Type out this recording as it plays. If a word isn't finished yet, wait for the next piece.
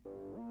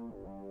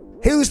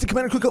Hey, this is the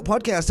Commander Cookout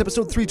Podcast,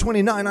 episode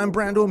 329. I'm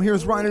Brando. I'm here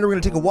with Ryan, and we're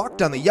going to take a walk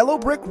down the yellow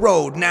brick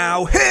road.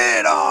 Now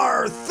hit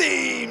our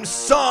theme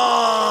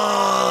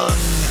song!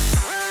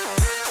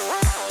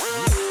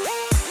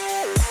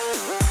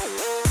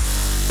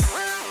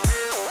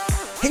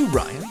 Hey,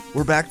 Ryan.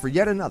 We're back for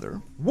yet another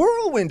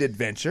whirlwind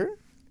adventure.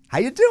 How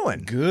you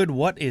doing? Good.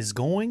 What is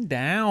going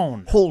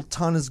down? Whole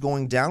ton is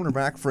going down. We're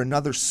back for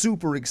another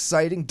super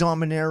exciting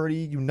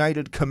Dominaria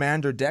United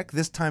Commander deck,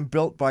 this time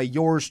built by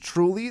yours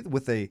truly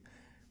with a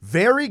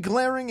very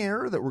glaring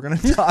error that we're going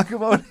to talk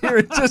about here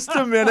in just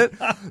a minute.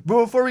 But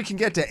before we can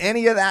get to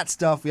any of that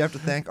stuff, we have to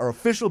thank our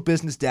official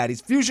business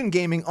daddies,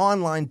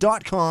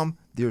 FusionGamingOnline.com,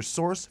 their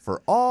source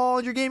for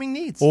all your gaming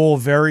needs. Oh,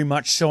 very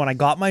much so. And I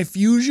got my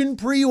Fusion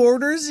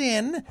pre-orders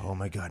in. Oh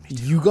my God, me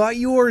too. You got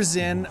yours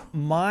in.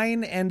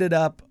 Mine ended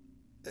up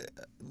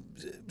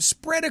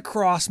spread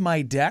across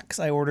my decks.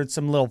 I ordered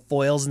some little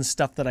foils and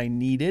stuff that I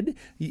needed.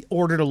 He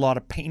ordered a lot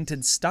of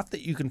painted stuff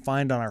that you can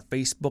find on our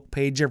Facebook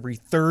page every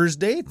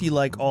Thursday if you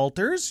like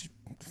alters.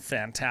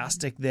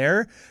 Fantastic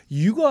there.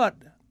 You got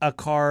a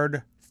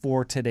card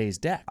for today's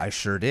deck. I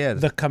sure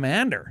did. The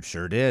Commander.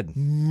 Sure did.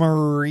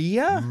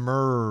 Maria?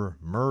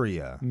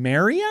 Maria.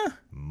 Maria?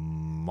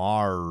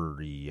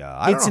 Maria.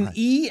 It's an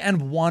E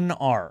and one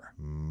R.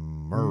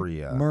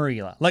 Maria.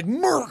 Maria. Like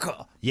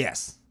Murica.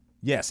 Yes.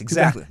 Yes,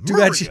 exactly.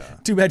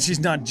 Too bad she's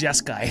not Jess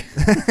Guy.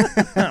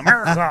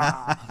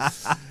 America.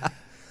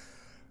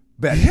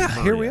 Bet.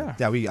 Yeah, here we are.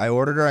 Yeah, I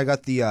ordered her. I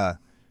got the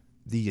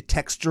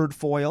textured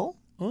foil.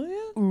 Oh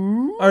yeah.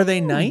 Ooh. Are they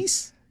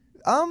nice?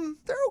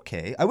 They're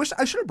okay. I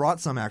should have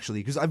brought some actually,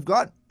 because I've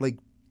got like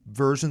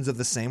versions of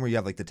the same where you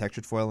have like the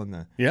textured foil and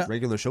the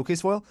regular showcase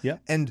foil. Yeah.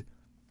 And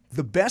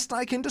the best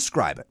I can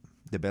describe it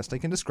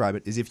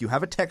is if you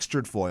have a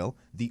textured foil,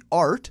 the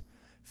art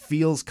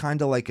feels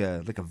kind of like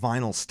a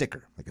vinyl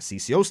sticker, like a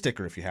CCO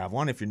sticker if you have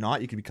one. If you're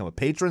not, you can become a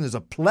patron. There's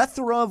a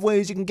plethora of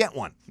ways you can get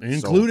one.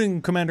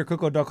 Including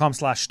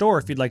commandercookout.com/store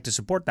if you'd like to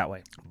support that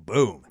way.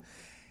 Boom.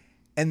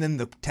 And then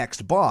the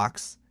text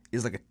box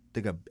is like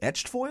a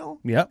etched foil.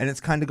 Yep. And it's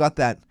kind of got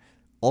that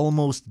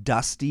almost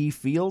dusty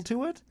feel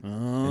to it.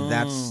 Oh.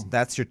 And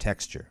that's your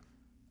texture.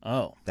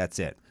 Oh. That's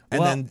it.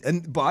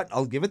 But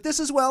I'll give it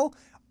this as well.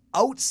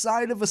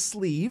 Outside of a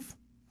sleeve,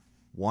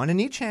 one in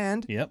each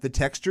hand, Yep. the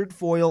textured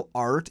foil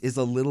art is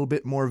a little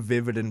bit more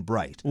vivid and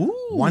bright. Ooh.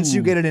 Once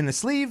you get it in a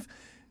sleeve,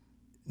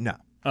 no.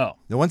 Oh.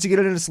 Now, once you get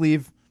it in a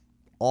sleeve,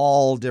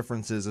 all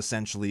differences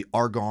essentially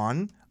are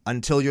gone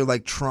until you're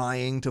like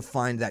trying to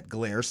find that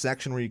glare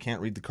section where you can't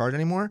read the card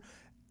anymore.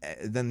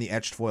 Then the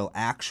etched foil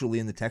actually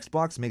in the text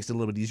box makes it a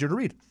little bit easier to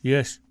read.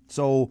 Yes.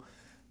 So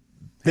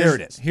there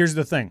it is. Here's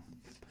the thing.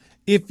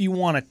 If you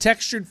want a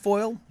textured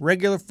foil,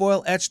 regular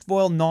foil, etched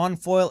foil,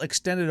 non-foil,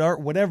 extended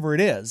art, whatever it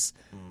is,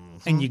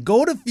 and you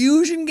go to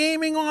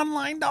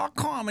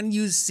FusionGamingOnline.com and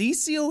use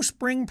CCO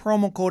Spring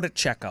promo code at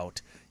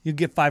checkout, you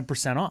get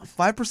 5% off.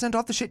 5%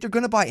 off the shit you're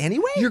going to buy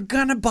anyway? You're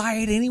going to buy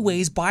it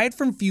anyways. Buy it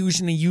from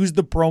Fusion and use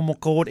the promo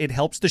code. It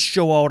helps the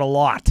show out a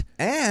lot.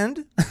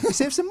 And you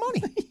save some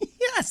money.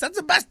 Yes, that's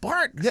the best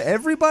part. Yeah,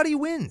 everybody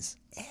wins.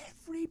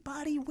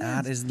 Everybody wins.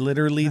 That is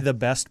literally the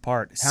best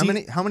part. How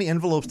many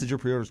envelopes did your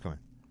pre-orders come in?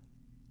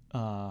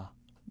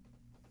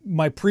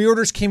 My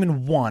pre-orders came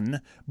in one,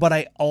 but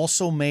I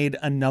also made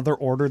another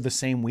order the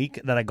same week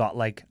that I got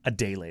like a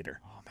day later.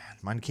 Oh, man.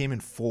 Mine came in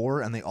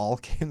 4, and they all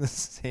came the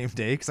same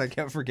day because I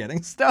kept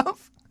forgetting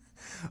stuff.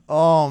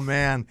 Oh,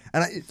 man.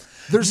 And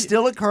there's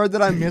still a card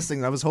that I'm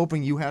missing. I was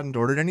hoping you hadn't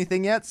ordered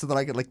anything yet so that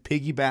I could like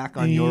piggyback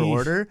on your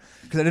order,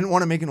 because I didn't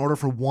want to make an order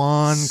for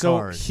one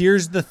card. So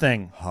here's the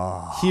thing.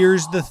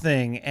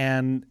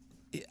 And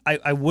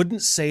I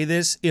wouldn't say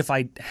this if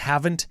I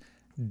haven't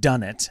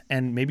done it,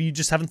 and maybe you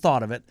just haven't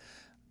thought of it.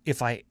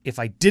 If I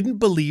didn't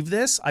believe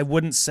this, I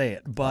wouldn't say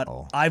it, but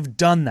I've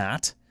done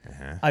that.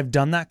 Uh-huh. I've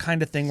done that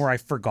kind of thing where I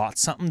forgot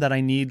something that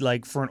I need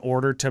like for an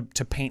order to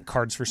paint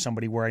cards for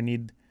somebody, where I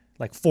need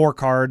like 4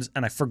 cards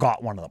and I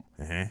forgot one of them.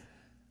 Uh-huh.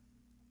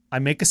 I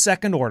make a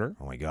second order.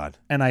 Oh my God.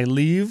 And I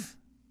leave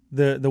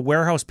the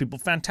warehouse people,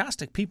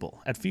 fantastic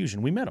people at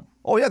Fusion. We met them.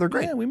 Oh yeah, they're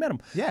great. Yeah, we met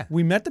them. Yeah.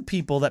 We met the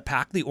people that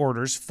pack the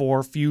orders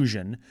for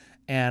Fusion.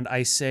 And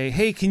I say,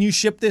 hey, can you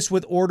ship this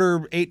with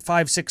order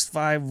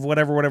 8565,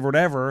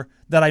 whatever,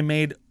 that I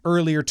made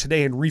earlier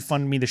today, and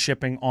refund me the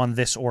shipping on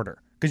this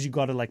order? Because you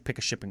got to like pick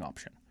a shipping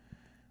option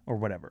or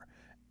whatever.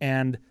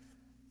 And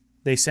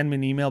they send me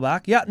an email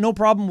back. Yeah, no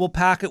problem. We'll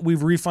pack it.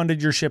 We've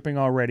refunded your shipping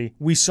already.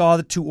 We saw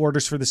the 2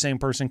 orders for the same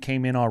person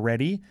came in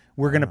already.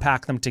 We're going to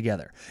pack them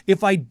together.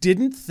 If I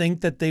didn't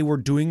think that they were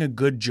doing a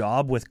good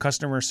job with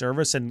customer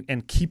service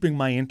and keeping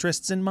my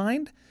interests in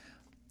mind,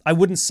 I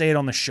wouldn't say it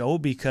on the show,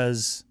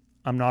 because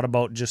I'm not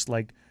about just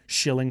like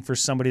shilling for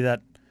somebody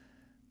that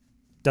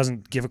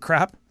doesn't give a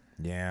crap.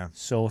 Yeah.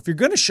 So if you're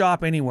going to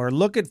shop anywhere,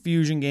 look at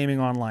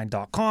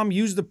FusionGamingOnline.com.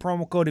 Use the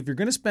promo code. If you're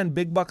going to spend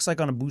big bucks like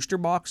on a booster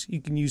box,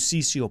 you can use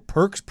CCO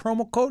Perks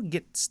promo code.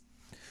 Get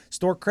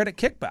store credit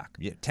kickback.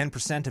 Yeah,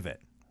 10% of it,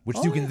 which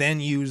you can then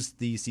use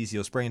the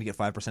CCO Spring to get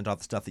 5% off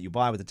the stuff that you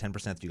buy with the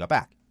 10% that you got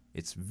back.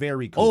 It's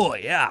very cool. Oh,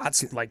 yeah.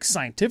 That's like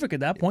scientific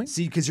at that point.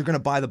 See, because you're going to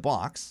buy the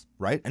box,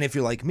 right? And if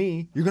you're like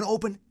me, you're going to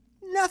open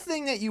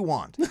nothing that you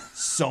want.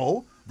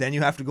 So then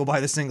you have to go buy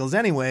the singles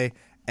anyway,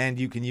 and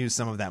you can use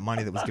some of that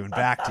money that was given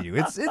back to you.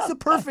 It's the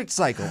perfect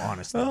cycle,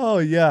 honestly. Oh,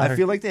 yeah. I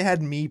feel like they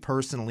had me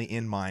personally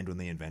in mind when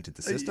they invented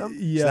the system.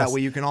 yes. So that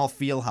way you can all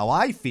feel how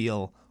I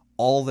feel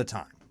all the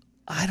time.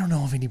 I don't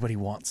know if anybody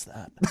wants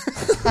that.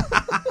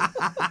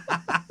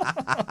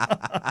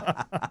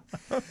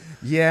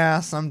 Yeah,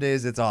 some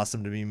days it's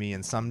awesome to be me,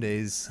 and some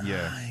days,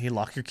 yeah. You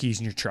lock your keys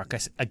in your truck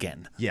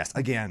again. Yes,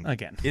 again.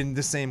 In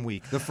the same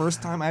week. The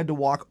first time I had to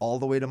walk all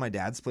the way to my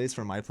dad's place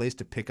from my place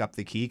to pick up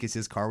the key because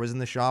his car was in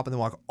the shop, and then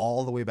walk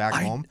all the way back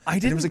home.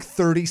 And it was like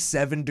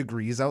 37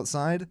 degrees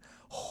outside.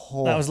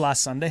 Oh. That was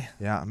last Sunday.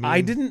 Yeah, I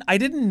mean, I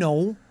didn't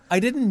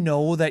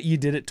know that you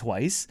did it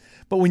twice,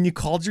 but when you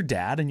called your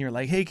dad and you're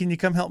like, "Hey, can you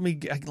come help me?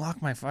 I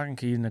lock my fucking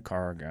key in the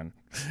car again,"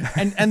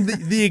 and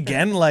the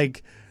again,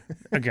 like,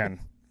 again.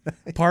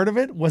 Part of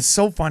it was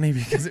so funny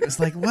because it was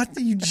like, what?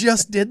 You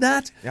just did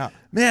that? Yeah.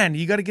 Man,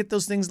 you got to get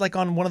those things like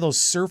on one of those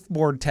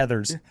surfboard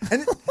tethers.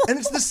 And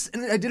it's this,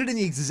 and I did it in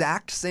the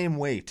exact same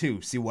way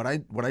too. See, what I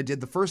did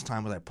the first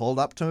time was I pulled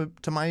up to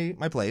my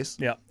place.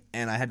 Yeah.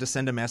 And I had to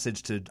send a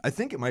message to, I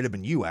think it might have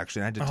been you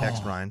actually. I had to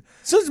text Ryan.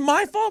 So it's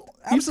my fault?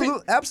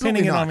 Absolutely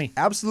pinning not. It on me.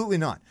 Absolutely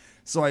not.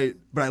 So I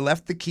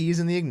left the keys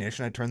in the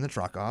ignition. I turned the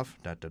truck off.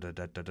 And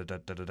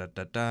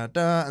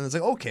it's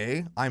like,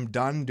 okay, I'm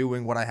done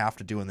doing what I have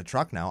to do in the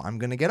truck now. I'm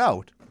gonna get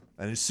out.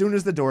 And as soon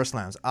as the door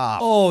slams,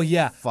 oh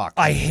yeah, fuck.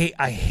 I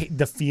hate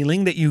the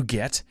feeling that you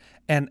get.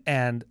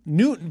 And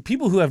new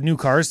people who have new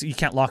cars, you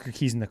can't lock your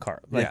keys in the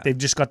car. Like they've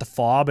just got the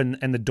fob,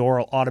 and the door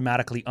will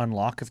automatically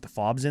unlock if the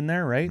fob's in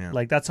there, right? Yeah.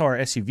 Like that's how our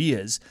SUV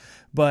is.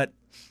 But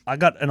I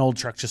got an old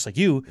truck just like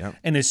you,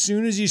 and as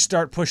soon as you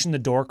start pushing the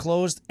door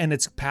closed and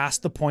it's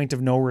past the point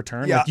of no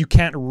return, like you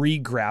can't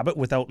re-grab it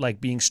without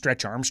like being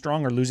Stretch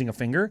Armstrong or losing a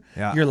finger.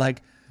 You're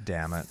like,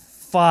 damn it.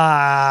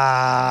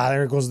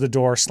 There goes the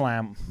door,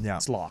 slam. Yeah.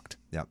 It's locked.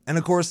 Yeah. And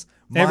of course,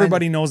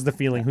 everybody knows the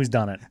feeling who's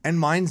done it. And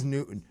mine's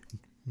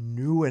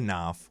new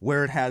enough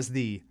where it has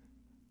the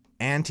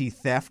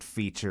anti-theft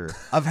feature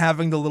of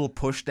having the little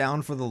push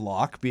down for the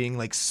lock being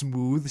like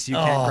smooth so you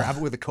can't grab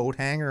it with a coat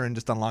hanger and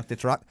just unlock the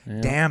truck.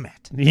 Damn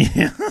it.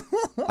 Yeah.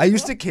 I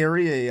used to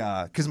carry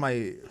a because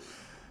my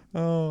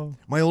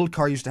old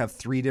car used to have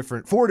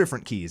four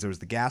different keys. There was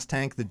the gas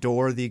tank, the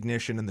door, the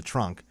ignition, and the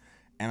trunk.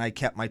 And I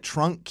kept my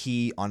trunk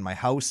key on my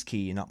house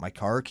key, not my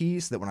car key,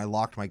 so that when I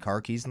locked my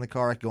car keys in the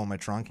car, I could go in my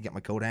trunk and get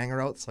my coat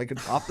hanger out so I could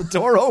pop the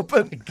door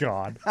open.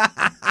 God.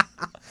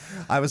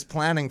 I was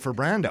planning for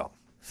Brando.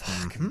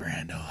 Fucking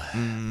Brando.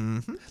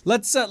 Mm-hmm.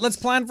 Let's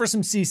plan for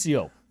some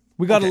CCO.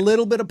 We got a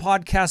little bit of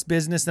podcast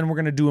business, then we're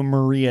going to do a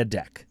Maria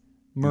deck.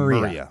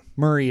 Maria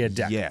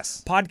deck.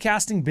 Yes.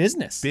 Podcasting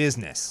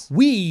business.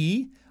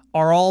 We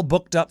are all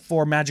booked up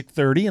for Magic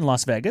 30 in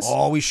Las Vegas.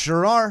 Oh, we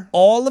sure are.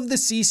 All of the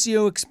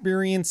CCO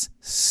experience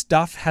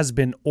stuff has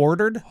been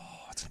ordered.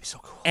 Oh, it's going to be so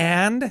cool.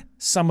 And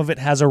some of it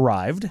has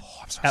arrived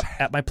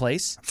at my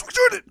place. I'm so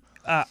excited.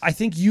 I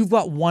think you've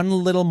got one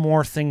little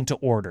more thing to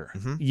order.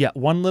 Mm-hmm. Yeah,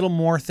 one little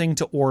more thing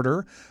to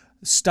order.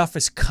 Stuff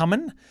is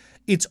coming.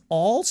 It's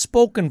all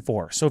spoken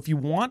for. So if you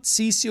want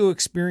CCO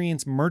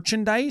Experience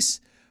merchandise,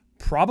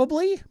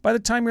 probably by the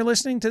time you're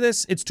listening to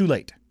this, it's too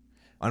late.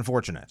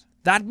 Unfortunate.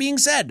 That being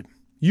said,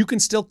 you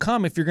can still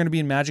come if you're going to be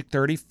in Magic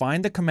 30.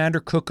 Find the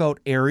Commander Cookout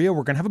area.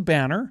 We're going to have a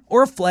banner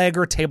or a flag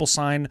or a table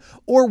sign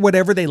or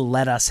whatever they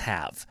let us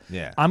have.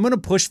 Yeah. I'm going to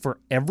push for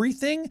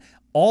everything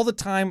all the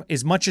time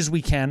as much as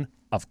we can.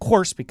 Of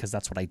course, because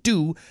that's what I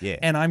do. Yeah.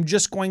 And I'm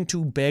just going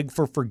to beg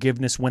for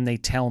forgiveness when they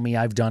tell me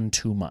I've done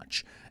too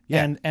much.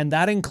 Yeah. And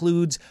that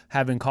includes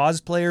having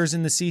cosplayers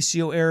in the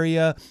CCO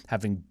area,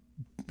 having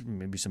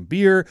maybe some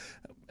beer.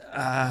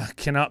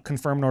 Cannot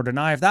confirm nor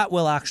deny if that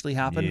will actually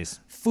happen.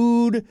 Yes.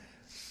 Food.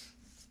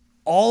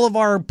 All of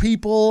our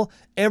people,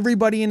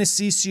 everybody in a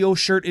CCO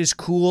shirt is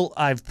cool.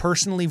 I've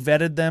personally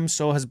vetted them.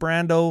 So has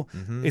Brando.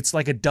 Mm-hmm. It's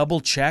like a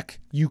double check.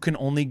 You can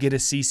only get a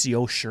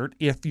CCO shirt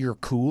if you're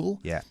cool.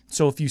 Yeah.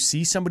 So if you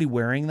see somebody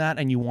wearing that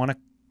and you want to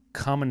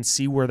come and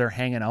see where they're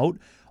hanging out,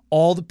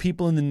 all the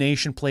people in the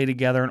nation play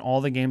together and all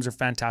the games are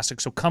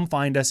fantastic. So come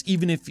find us,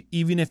 even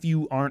if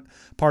you aren't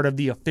part of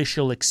the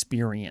official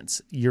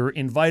experience. You're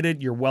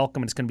invited, you're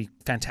welcome, and it's going to be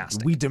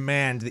fantastic. We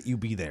demand that you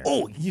be there.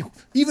 Oh,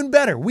 even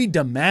better. We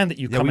demand that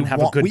you come and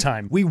have a good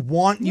time. We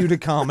want you to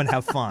come and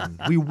have fun.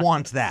 We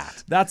want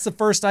that. That's the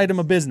first item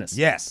of business.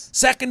 Yes.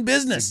 Second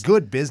business. It's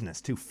good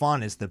business, too.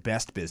 Fun is the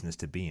best business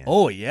to be in.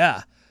 Oh,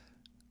 yeah.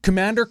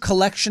 Commander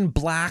Collection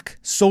Black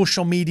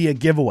social media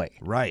giveaway.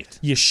 Right.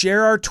 You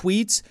share our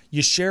tweets,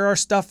 you share our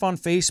stuff on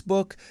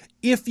Facebook.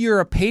 If you're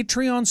a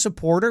Patreon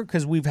supporter,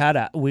 because we've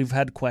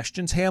had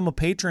questions, hey, I'm a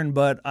patron,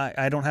 but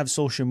I don't have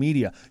social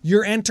media.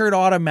 You're entered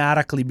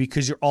automatically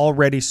because you're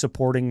already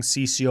supporting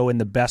CCO in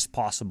the best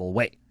possible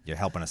way. You're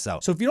helping us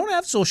out. So if you don't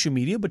have social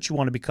media, but you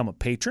want to become a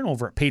patron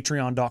over at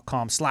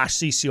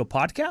patreon.com/CCO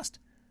podcast,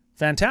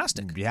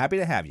 fantastic. We'd be happy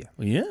to have you.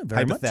 Yeah,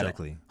 very much so.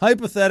 Hypothetically.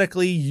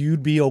 Hypothetically,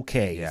 you'd be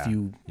okay Yeah, if you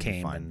you'd be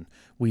came fine. and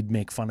we'd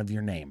make fun of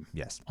your name.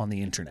 Yes. On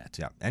the internet.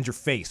 Yeah. And your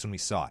face when we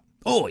saw it.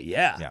 Oh,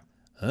 yeah. Yeah.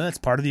 That's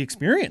part of the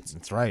experience.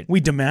 That's right. We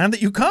demand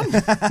that you come.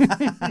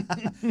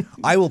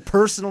 I will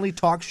personally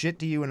talk shit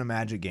to you in a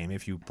Magic game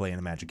if you play in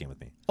a Magic game with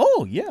me.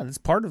 Oh, yeah. That's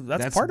part of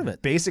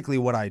it. Basically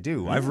what I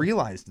do. I've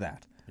realized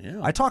that. Yeah.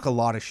 I talk a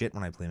lot of shit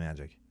when I play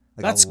Magic.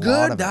 Like That's a lot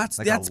good. of it. That's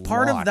Like a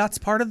part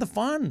lot. of the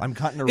fun. I'm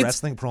cutting a It's-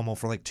 wrestling promo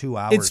for like 2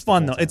 hours. It's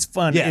fun the though. whole It's time.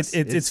 fun. Yes,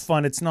 It's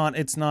fun. It's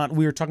not.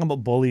 We were talking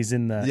about bullies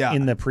in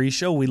the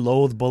pre-show. We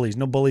loathe bullies.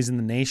 No bullies in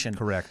the nation.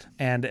 Correct.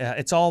 And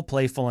it's all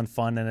playful and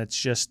fun, and it's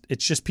just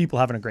people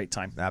having a great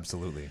time.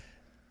 Absolutely.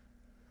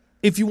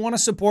 If you want to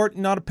support,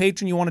 not a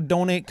patron, you want to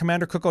donate,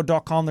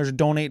 commandercookout.com. There's a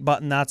donate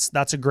button.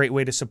 That's a great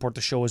way to support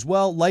the show as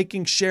well.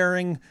 Liking,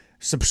 sharing,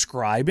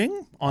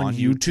 subscribing on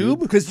YouTube.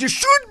 Because you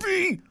should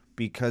be.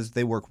 Because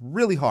they work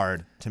really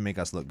hard to make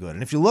us look good.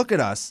 And if you look at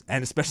us,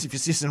 and especially if you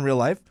see us in real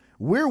life,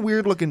 we're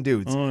weird looking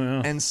dudes. Oh,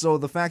 yeah. And so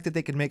the fact that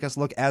they can make us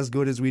look as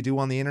good as we do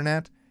on the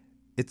internet,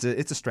 it's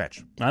a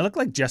stretch. I look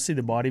like Jesse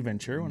the Body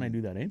Ventura when I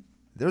do that, eh?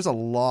 There's a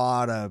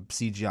lot of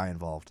CGI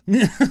involved.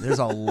 There's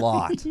a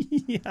lot.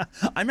 Yeah.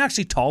 I'm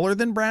actually taller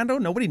than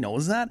Brando. Nobody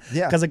knows that.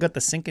 Yeah. Because I got the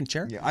sinking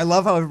chair. Yeah, I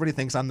love how everybody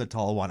thinks I'm the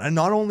tall one. And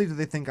not only do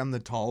they think I'm the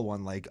tall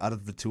one, like out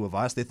of the two of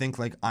us, they think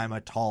like I'm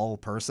a tall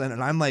person.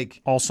 And I'm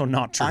like, Also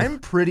not true. I'm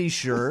pretty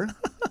sure,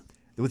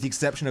 with the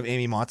exception of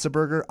Amy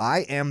Motzeberger,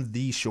 I am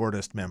the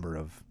shortest member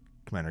of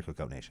Commander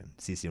Cookout Nation,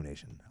 CCO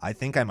Nation. I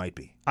think I might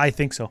be. I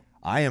think so.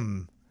 I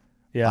am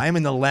Yeah.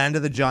 in the land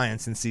of the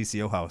giants in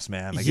CCO house,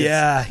 man. Like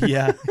Yeah.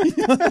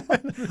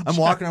 I'm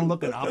walking, I'm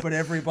looking up at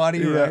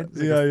everybody, right? It's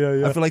like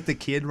yeah. I feel like the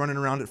kid running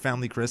around at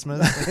family Christmas.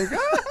 Like,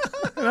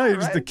 No, you're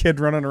just the kid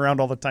running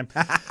around all the time.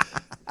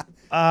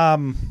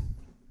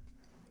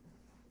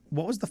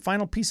 What was the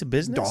final piece of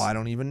business? oh, I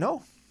don't even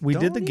know. We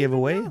did the Don't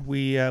giveaway. even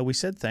know. We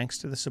said thanks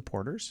to the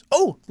supporters.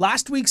 Oh,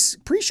 last week's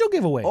pre-show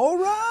giveaway. All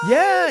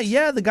right.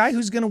 Yeah. The guy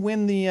who's gonna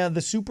win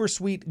the super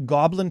sweet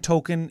Goblin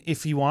token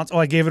if he wants. Oh,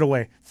 I gave it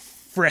away.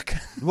 Frick.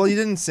 Well, you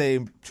didn't say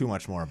too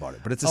much more about it,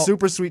 but it's a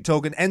super sweet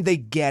token, and they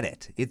get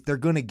it. They're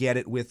going to get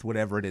it with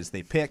whatever it is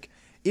they pick.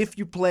 If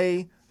you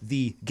play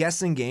the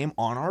guessing game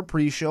on our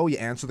pre-show, you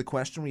answer the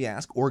question we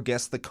ask, or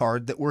guess the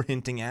card that we're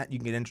hinting at, you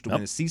can get entered to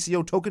win a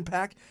CCO token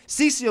pack,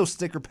 CCO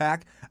sticker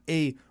pack,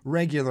 a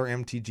regular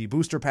MTG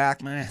booster pack.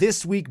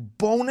 This week,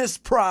 bonus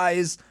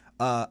prize,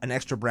 an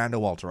extra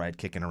Brando Walterite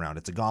kicking around.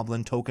 It's a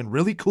Goblin token.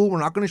 Really cool. We're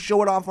not going to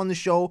show it off on the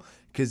show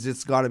because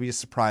it's got to be a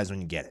surprise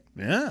when you get it.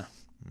 Yeah.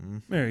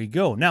 There you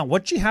go. Now,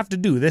 what you have to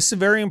do, this is a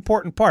very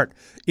important part.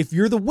 If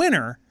you're the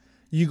winner,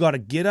 you got to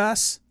get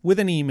us with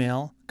an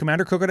email,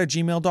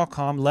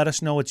 commandercookout@gmail.com. Let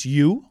us know it's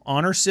you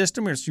on our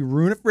system, or you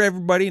ruin it for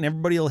everybody, and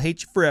everybody will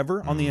hate you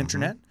forever on the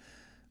internet.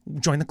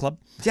 Join the club.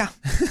 Yeah.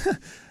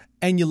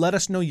 And you let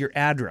us know your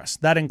address.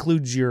 That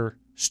includes your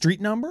street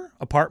number,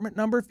 apartment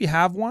number if you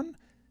have one,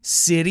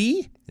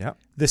 city, Yeah.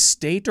 the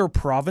state or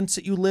province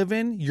that you live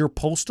in, your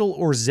postal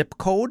or zip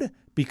code,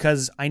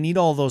 because I need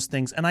all those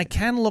things. And I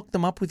can look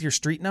them up with your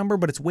street number,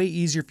 but it's way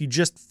easier if you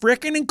just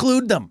frickin'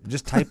 include them.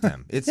 Just type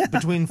them. It's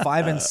between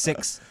 5 and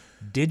 6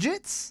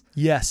 digits.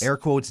 Yes. Air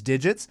quotes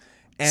digits.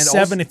 And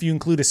 7 if you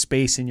include a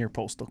space in your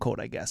postal code,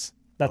 I guess.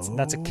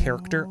 That's a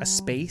character, a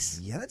space.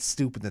 Yeah, that's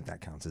stupid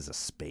that counts as a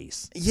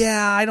space.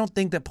 Yeah, I don't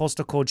think that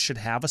postal codes should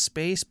have a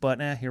space,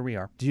 but here we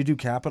are. Do you do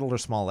capital or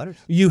small letters?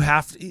 You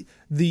have to,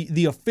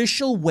 the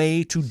official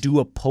way to do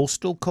a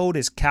postal code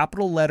is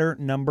capital letter,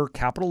 number,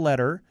 capital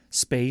letter,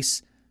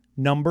 space,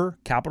 number,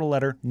 capital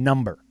letter,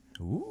 number.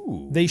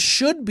 Ooh. They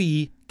should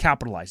be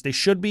capitalized. They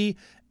should be,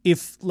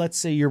 if let's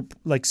say you're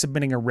like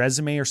submitting a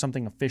resume or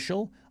something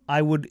official,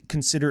 I would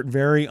consider it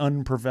very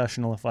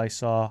unprofessional if I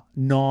saw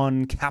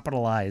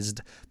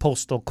non-capitalized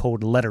postal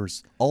code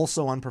letters.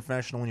 Also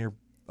unprofessional when you're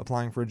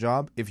applying for a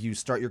job. If you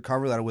start your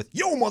cover letter with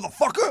 "Yo,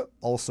 motherfucker,"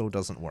 also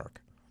doesn't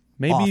work.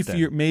 Maybe Often.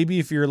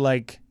 if you're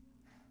like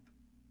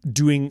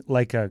doing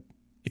like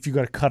if you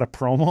got to cut a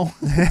promo.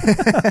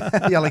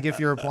 Yeah, like if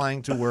you're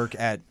applying to work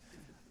at,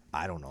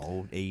 I don't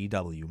know,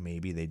 AEW,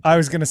 maybe they. I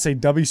was going to say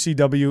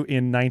WCW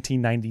in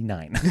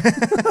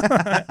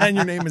 1999. And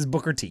your name is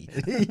Booker T.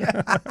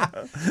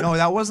 No,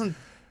 that wasn't.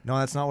 No,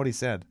 that's not what he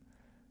said.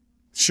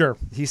 Sure.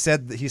 He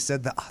said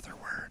the other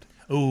word.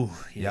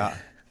 Oh, Yeah.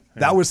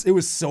 It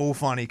was so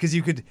funny because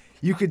you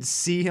could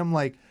see him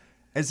like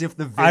as if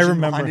the I vision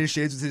remember. behind his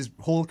shades was his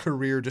whole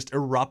career just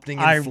erupting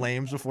in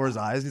flames before his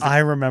eyes. He's like, I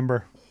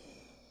remember.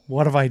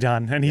 What have I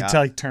done? And he Yeah.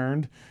 like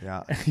turned.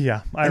 yeah.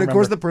 Yeah, I And remember. of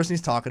course, the person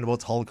he's talking about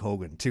is Hulk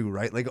Hogan too,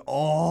 right? Like,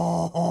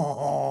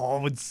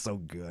 it's so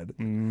good.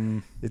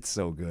 It's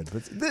so good.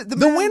 But the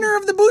the winner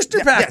of the booster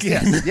pack.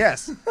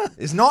 yes,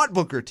 is not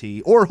Booker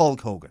T or Hulk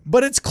Hogan.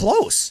 But it's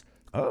close.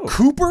 Oh.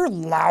 Cooper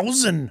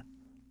Lawson.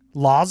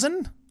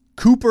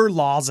 Cooper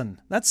Lawson.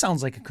 That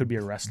sounds like it could be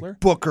a wrestler.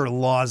 Booker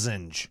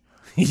Lozenge.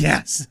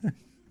 Yes.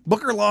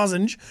 Booker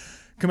Lozenge.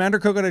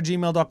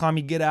 CommanderCookout@gmail.com.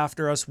 You get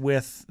after us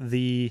with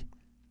the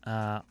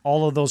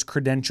all of those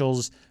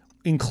credentials.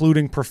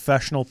 including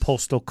professional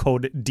postal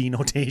code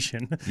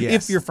denotation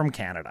Yes. if you're from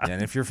Canada.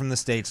 And if you're from the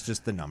States,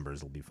 just the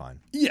numbers will be fine.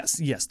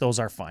 Yes, those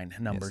are fine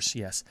numbers.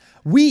 Yes.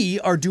 We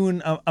are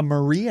doing a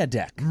Maria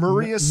deck.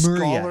 Maria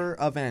Scholar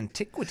of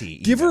Antiquity.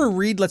 Give even. her a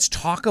read. Let's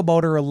talk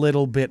about her a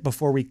little bit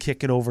before we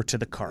kick it over to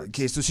the cards.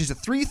 Okay, so she's a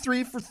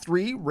 3/3 for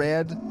 3,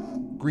 red,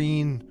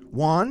 green,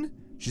 1.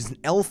 She's an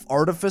elf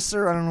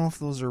artificer. I don't know if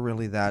those are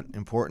really that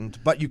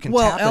important, but you can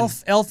Well,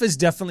 tap elf is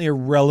definitely a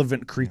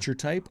relevant creature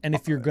type, and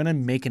if you're gonna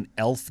make an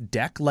elf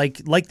deck,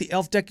 like the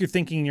elf deck you're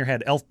thinking in your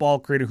head, elf ball,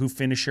 creator who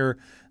finisher,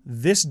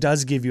 this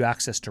does give you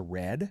access to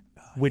red,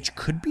 which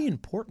could be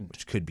important.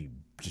 which could be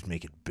just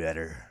make it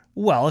better.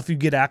 Well, if you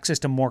get access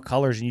to more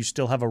colors and you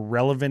still have a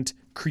relevant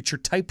creature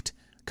typed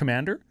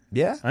commander,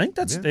 Yeah. I think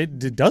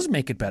it does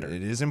make it better.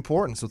 It is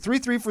important. So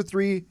 3/3 for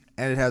 3,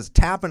 and it has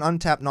tap and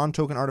untap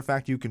non-token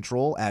artifact you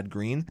control, add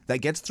green. That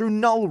gets through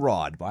Null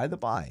Rod, by the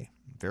by.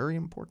 Very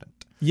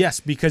important. Yes,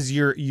 because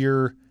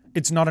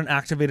it's not an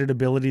activated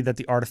ability that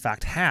the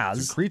artifact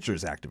has. The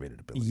creature's activated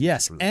ability.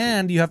 Yes, That's really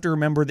and you have to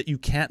remember that you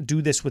can't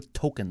do this with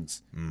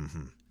tokens.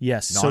 Mm-hmm.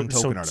 Yes,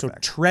 Non-token so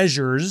artifacts.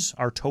 treasures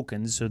are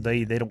tokens, so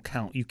they don't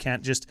count. You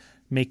can't just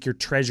make your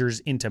treasures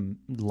into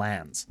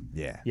lands.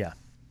 cool. Yeah. Yeah.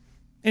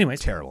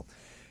 Anyways, Terrible.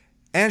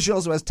 And she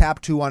also has tap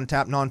 2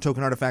 untap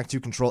non-token artifacts you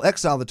control.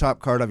 Exile the top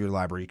card of your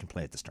library. You can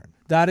play it this turn.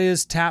 that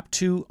is tap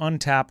 2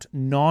 untapped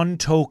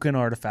non-token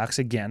artifacts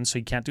again, so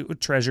you can't do it with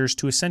treasures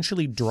to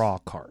essentially draw a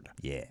card.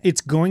 Yeah.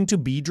 It's going to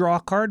be draw a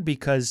card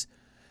because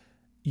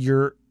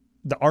the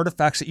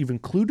artifacts that you've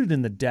included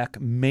in the deck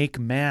make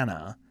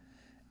mana,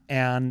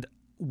 and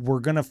we're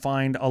going to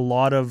find a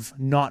lot of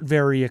not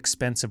very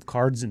expensive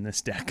cards in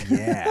this deck.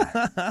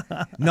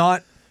 Yeah.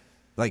 Not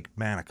like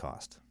mana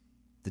cost.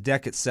 The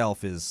deck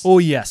itself is... Oh,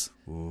 yes.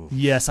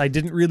 Yes, I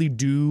didn't really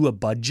do a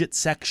budget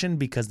section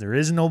because there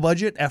is no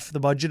budget. F the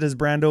budget, as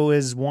Brando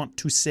is wont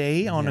to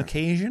say on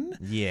occasion.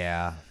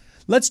 Yeah.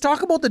 Let's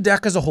talk about the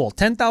deck as a whole.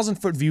 10,000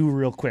 foot view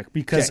real quick,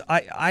 because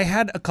I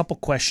had a couple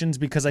questions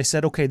because I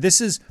said, okay,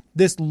 this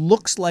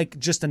looks like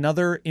just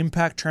another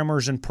Impact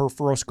Tremors and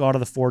Perforos God of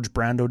the Forge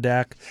Brando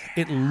deck.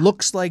 It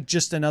looks like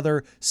just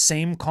another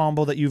same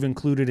combo that you've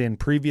included in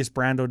previous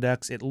Brando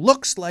decks. It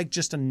looks like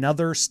just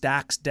another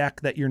Stacks deck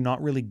that you're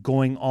not really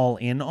going all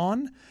in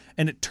on.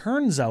 And it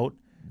turns out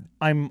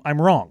I'm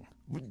wrong.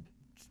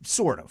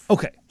 Sort of.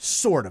 Okay.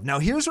 Sort of. Now,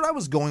 here's what I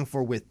was going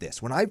for with this.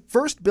 When I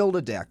first build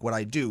a deck, what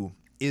I do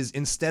is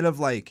instead of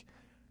like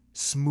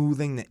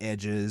smoothing the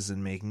edges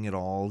and making it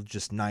all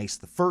just nice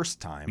the first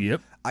time, Yep.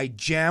 I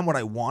jam what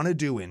I want to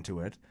do into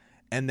it,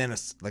 and then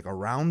like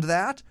around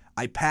that,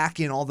 I pack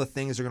in all the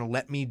things that are going to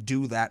let me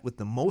do that with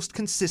the most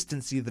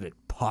consistency that it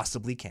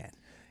possibly can.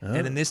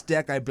 And in this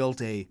deck, I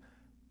built in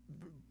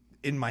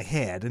my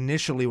head,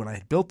 initially when I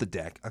had built the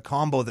deck, a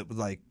combo that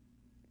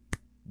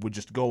would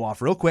just go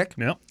off real quick.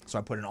 Yep. So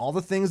I put in all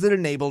the things that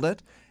enabled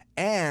it,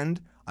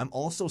 and I'm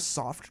also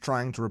soft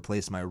trying to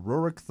replace my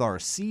Rurik Thar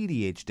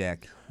CDH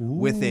deck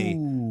with a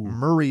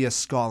Maria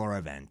Scholar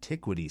of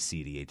Antiquity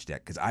CDH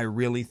deck, because I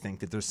really think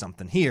that there's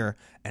something here,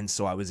 and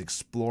so I was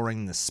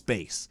exploring the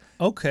space.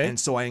 Okay. And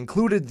so I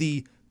included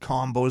the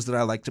combos that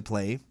I like to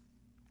play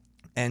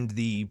and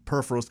the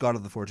Perforos God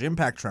of the Forge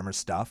Impact Tremors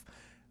stuff,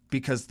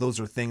 because those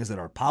are things that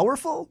are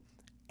powerful,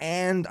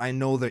 and I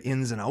know the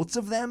ins and outs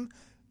of them,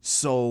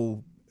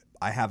 so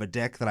I have a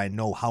deck that I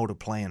know how to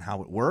play and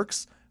how it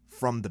works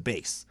from the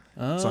base.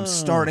 So I'm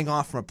starting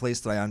off from a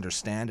place that I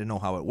understand and know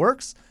how it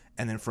works,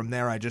 and then from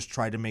there I just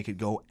try to make it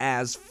go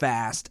as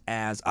fast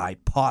as I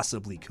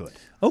possibly could.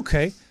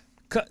 Okay.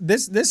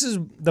 This is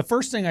the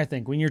first thing I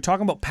think when you're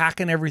talking about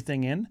packing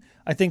everything in.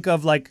 I think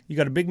of like you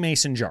got a big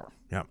mason jar,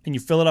 Yep. and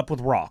you fill it up with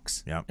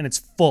rocks, Yep. and it's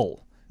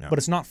full, Yep. but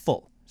it's not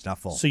full. It's not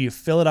full. So you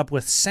fill it up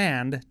with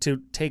sand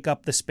to take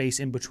up the space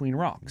in between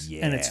rocks,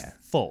 and it's Yeah.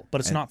 full,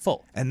 but it's not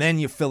full. And then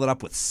you fill it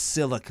up with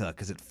silica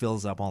because it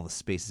fills up all the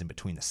spaces in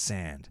between the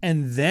sand.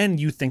 And then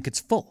you think it's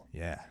full,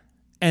 Yeah.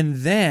 and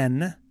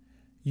then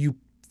you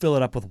fill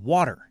it up with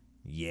water.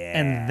 Yeah.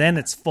 And then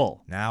it's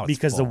full. Now it's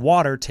because full. the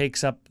water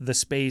takes up the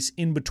space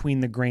in between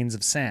the grains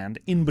of sand,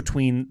 in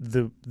between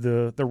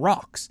the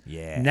rocks.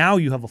 Yeah. Now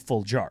you have a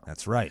full jar.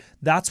 That's right.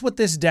 That's what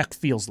this deck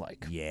feels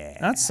like. Yeah.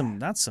 That's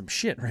some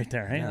shit right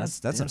there. Hey? Yeah,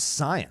 that's some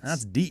science.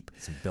 That's deep.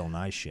 some Bill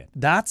Nye shit.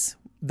 That's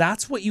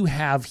what you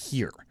have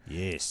here.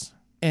 Yes.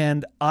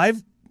 And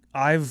I've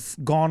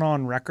gone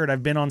on record.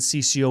 I've been on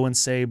CCO and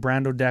say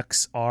Brando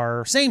decks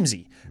are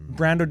samey.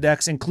 Brando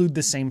decks include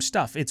the same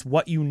stuff. It's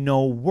what you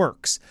know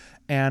works.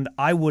 And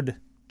I would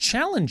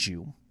challenge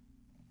you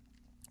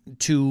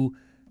to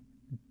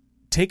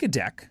take a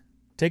deck,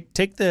 take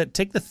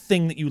the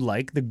thing that you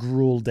like, the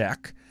Gruul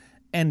deck,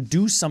 and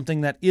do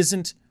something that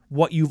isn't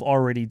what you've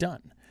already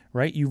done.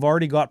 Right? You've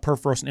already got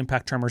Perforos and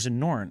Impact Tremors in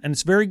Norn, and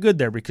it's very good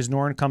there because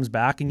Norn comes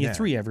back and you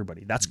 3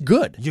 everybody. That's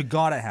good. You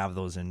gotta have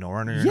those in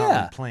Norn, or you're not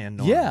really playing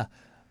Norn. Yeah.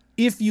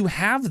 If you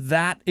have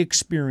that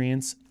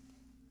experience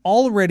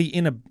already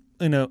in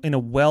a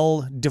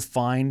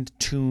well-defined,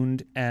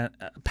 tuned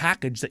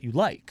package that you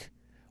like,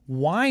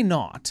 why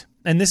not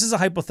and this is a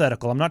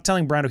hypothetical. I'm not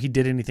telling Brando he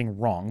did anything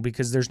wrong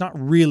because there's not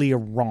really a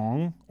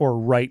wrong or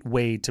right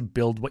way to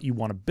build what you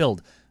want to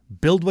build.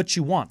 Build what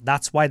you want.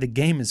 That's why the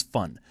game is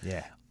fun.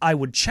 Yeah. I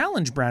would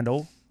challenge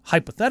Brando,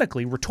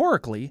 hypothetically,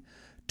 rhetorically,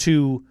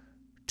 to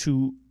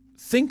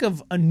think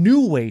of a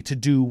new way to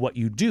do what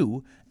you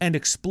do and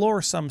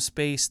explore some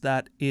space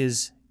that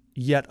is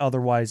yet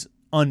otherwise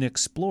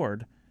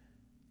unexplored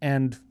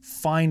and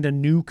find a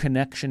new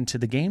connection to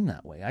the game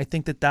that way. I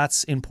think that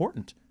that's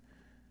important.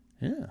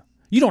 Yeah.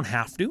 You don't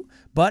have to,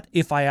 but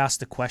if I ask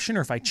the question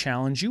or if I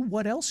challenge you,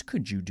 what else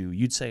could you do?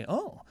 You'd say,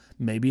 oh,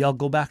 maybe I'll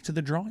go back to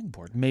the drawing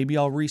board. Maybe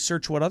I'll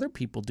research what other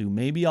people do.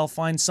 Maybe I'll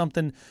find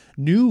something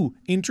new,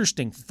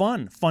 interesting,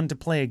 fun to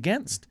play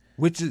against.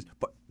 But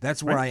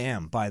that's where I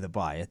am, by the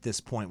by, at this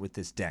point with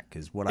this deck,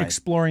 is what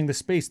exploring the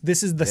space.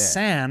 This is the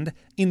sand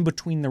in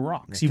between the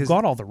rocks. You've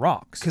got all the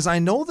rocks. Because I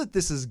know that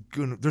this is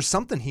gonna. There's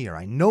something here.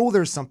 I know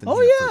there's something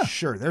here for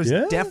sure. There's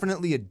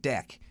definitely a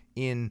deck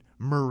in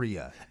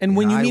Maria. And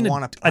when you mean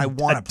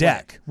a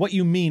deck, what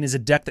you mean is a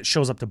deck that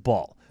shows up to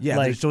ball. Yeah,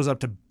 that shows up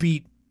to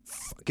beat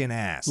fucking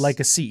ass. Like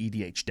a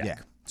CEDH deck. Yeah.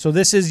 So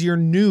this is your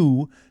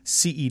new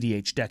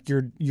CEDH deck.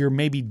 You're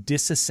maybe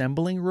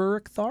disassembling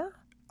Rurik Thar?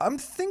 I'm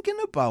thinking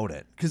about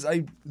it because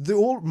my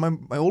old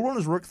one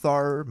was Rurik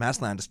Thar Mass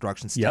Land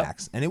Destruction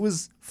stacks, and it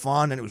was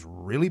fun and it was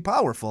really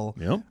powerful.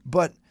 Yep.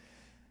 But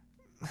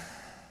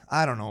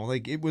I don't know,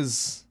 like it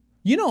was.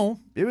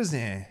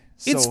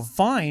 It's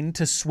fine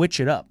to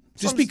switch it up.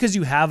 Just because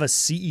you have a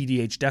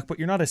CEDH deck, but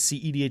you're not a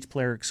CEDH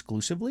player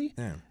exclusively,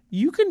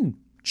 you can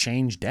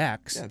change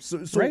decks. Yeah,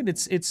 so, right?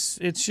 It's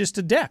just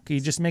a deck. You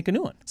just make a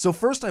new one. So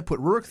first I put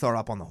Rurik Thar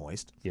up on the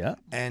hoist. Yeah.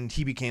 And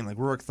he became like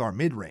Rurik Thar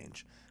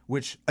mid-range,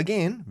 which,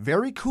 again,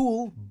 very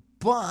cool,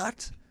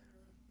 but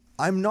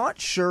I'm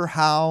not sure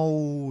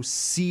how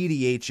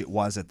CDH it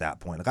was at that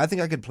point. Like, I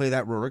think I could play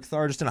that Rurik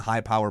Thar just in a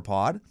high-power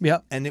pod,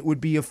 and it would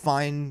be a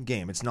fine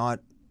game. It's not...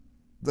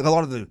 Like, a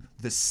lot of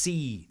the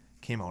C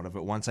came out of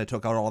it once I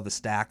took out all the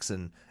stacks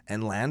and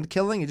land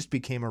killing. It just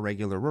became a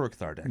regular Rurik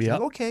Thar deck. Yeah.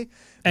 Like, okay.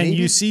 And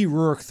you see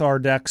Rurik Thar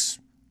decks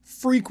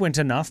frequent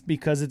enough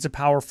because it's a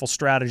powerful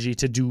strategy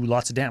to do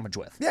lots of damage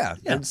with. Yeah.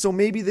 And so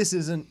maybe this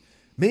isn't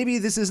the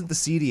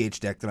CDH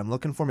deck that I'm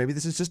looking for. Maybe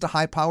this is just a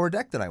high power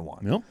deck that I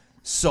want. Yep.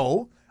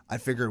 So I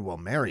figured, well,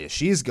 Maria,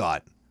 she's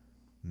got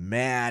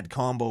mad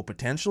combo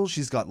potential.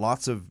 She's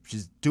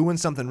doing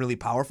something really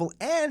powerful,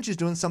 and she's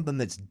doing something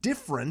that's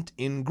different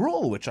in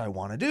Gruul, which I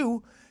want to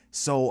do.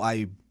 So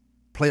I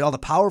played all the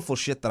powerful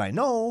shit that I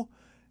know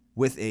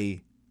with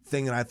a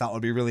thing that I thought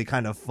would be really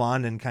kind of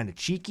fun and kind of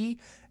cheeky.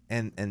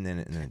 And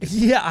then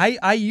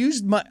I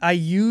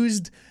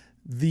used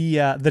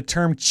the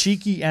term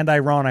cheeky and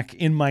ironic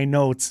in my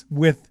notes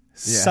with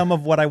some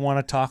of what I want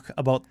to talk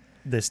about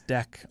this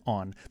deck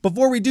on.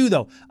 Before we do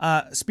though,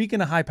 speaking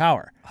of high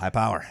power,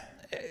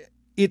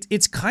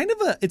 it's kind of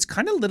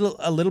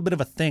a little bit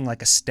of a thing,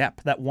 like a step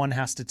that one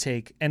has to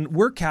take. And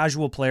we're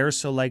casual players,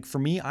 so like for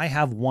me, I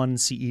have one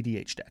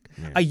CEDH deck.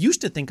 Yeah. I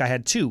used to think I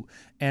had two,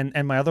 and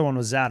my other one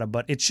was Zada,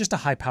 but it's just a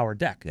high power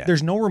deck. Yeah.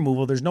 There's no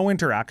removal, there's no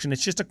interaction.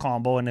 It's just a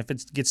combo, and if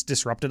it gets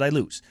disrupted, I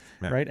lose,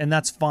 right? And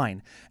that's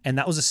fine. And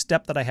that was a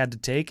step that I had to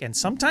take. And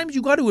sometimes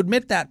you got to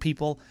admit that,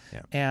 people.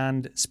 Yeah.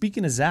 And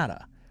speaking of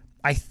Zada,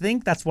 I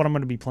think that's what I'm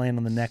going to be playing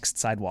on the next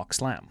Sidewalk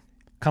Slam.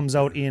 Comes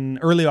out in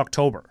early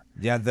October.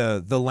 Yeah,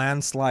 the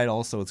landslide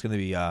also, it's going to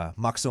be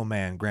Muxo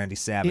Man, Grandy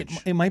Savage.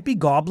 It might be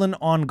Goblin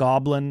on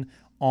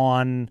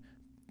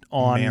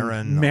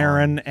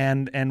Marin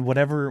and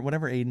whatever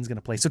Aiden's going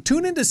to play. So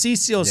tune into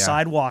CCO's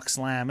Sidewalk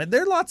Slam.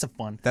 They're lots of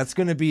fun. It's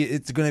going to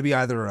be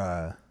either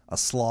a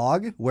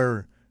slog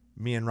where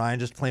me and Ryan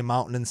just play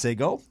Mountain and say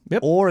go,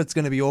 or it's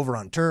going to be over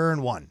on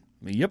turn one.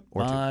 Yep,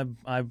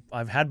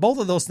 I've had both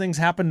of those things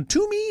happen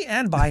to me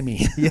and by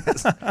me.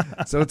 Yes,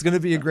 so it's going to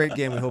be a great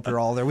game. We hope you're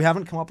all there. We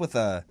haven't come up with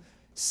a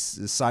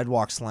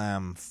Sidewalk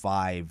Slam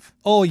 5.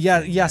 Oh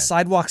yeah,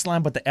 Sidewalk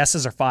Slam, but the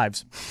S's are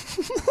 5s.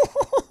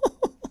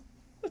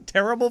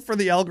 Terrible for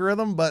the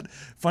algorithm, but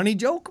funny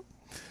joke,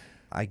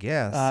 I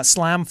guess.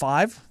 Slam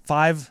 5,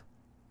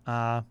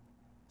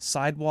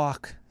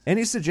 Sidewalk.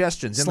 Any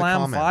suggestions in the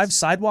comments? Slam 5,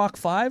 Sidewalk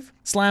 5,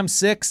 Slam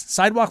 6,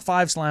 Sidewalk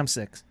 5, Slam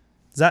 6.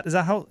 Is that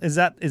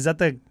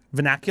the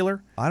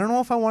vernacular? I don't know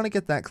if I want to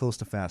get that close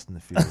to Fast and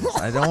the Furious.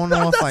 I don't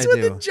know if I do.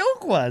 That's what the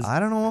joke was. I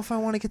don't know if I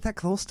want to get that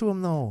close to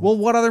him though. Well,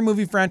 what other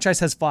movie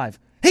franchise has 5?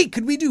 Hey,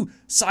 could we do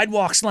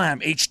Sidewalk Slam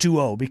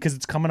H2O because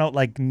it's coming out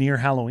like near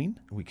Halloween?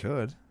 We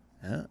could.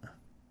 Yeah.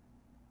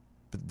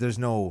 But there's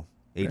no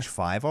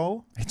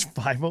H5O?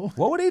 H5O?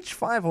 What would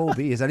H5O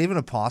be? Is that even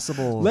a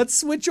possible Let's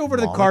switch over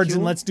to the cards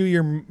and let's do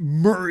your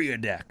Maria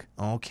deck.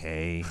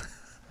 Okay.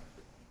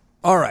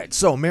 All right,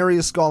 so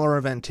Maria, Scholar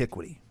of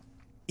Antiquity.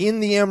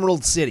 In the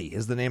Emerald City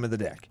is the name of the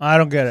deck. I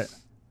don't get it.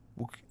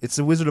 It's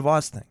a Wizard of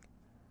Oz thing.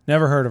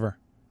 Never heard of her.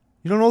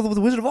 You don't know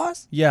the Wizard of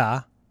Oz?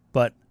 Yeah,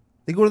 but...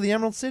 They go to the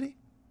Emerald City?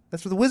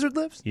 That's where the wizard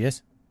lives?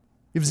 Yes.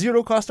 You have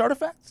 0-cost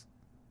artifacts?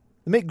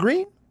 They make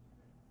green?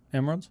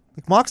 Emeralds?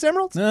 Like Mox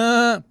Emeralds?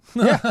 Yeah.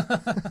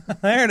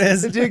 There it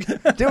is. Did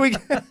we...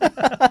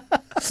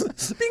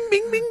 Bing,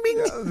 bing, bing,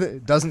 bing.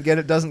 Doesn't get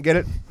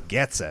it,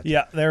 gets it.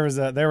 Yeah, there was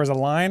a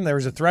line, there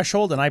was a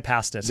threshold, and I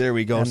passed it. There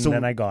we go. And So-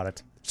 then I got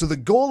it. So the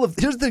goal of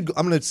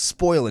I'm going to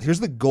spoil it.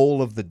 Here's the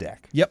goal of the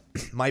deck. Yep.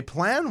 My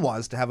plan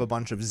was to have a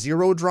bunch of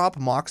 0-drop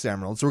Mox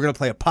Emeralds. So we're going to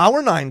play a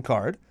Power 9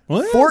 card,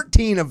 What?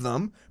 14 of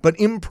them, but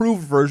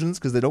improved versions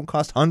because they don't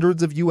cost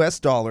hundreds of US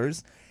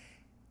dollars.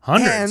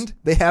 Hundreds. And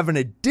they have an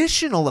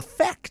additional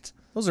effect.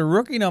 Those are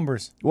rookie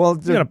numbers. Well,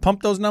 You gotta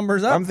pump those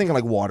numbers up. I'm thinking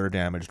like water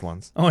damaged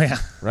ones, Oh yeah,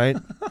 right?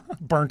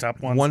 burnt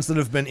up ones. Ones that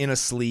have been in a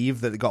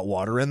sleeve that got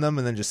water in them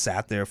and then just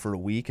sat there for a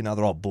week and now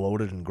they're all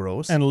bloated and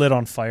gross. And lit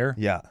on fire.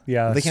 yeah.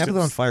 Yeah, They can't put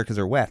them on fire because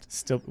they're wet.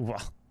 Still,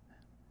 well,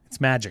 it's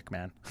magic,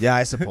 man. Yeah,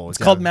 I suppose.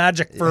 It's called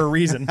magic for a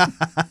reason.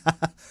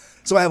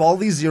 So I have all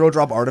these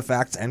 0-drop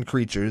artifacts and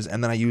creatures,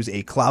 and then I use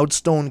a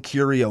Cloudstone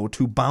Curio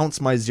to bounce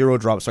my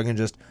 0-drop so I can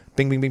just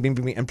bing, bing, bing, bing,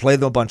 bing, bing, and play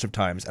them a bunch of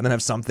times. And then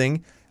have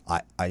something,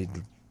 I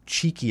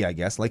cheeky, I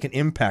guess, like an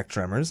Impact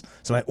Tremors.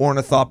 So my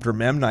Ornithopter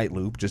Memnite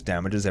Loop just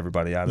damages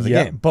everybody out of the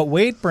game. But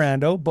wait,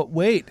 Brando, but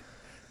wait.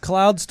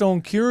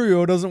 Cloudstone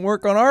Curio doesn't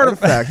work on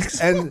artifacts.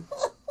 and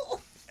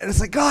it's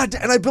like, God,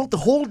 and I built the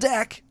whole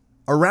deck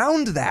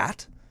around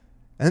that,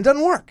 and it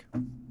doesn't work.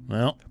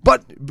 Well,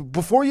 But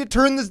before you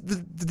turn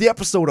the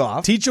episode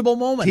off, teachable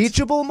moment.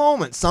 teachable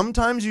moment.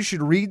 Sometimes you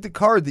should read the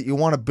card that you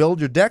want to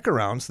build your deck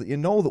around so that you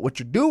know that what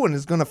you're doing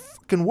is going to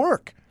fucking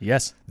work.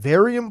 Yes.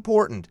 Very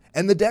important.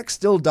 And the deck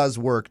still does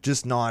work,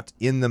 just not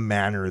in the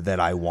manner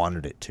that I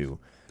wanted it to.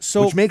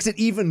 So- which makes it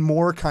even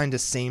more kind of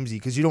samey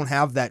because you don't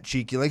have that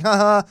cheeky, like,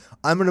 haha,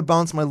 I'm going to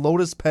bounce my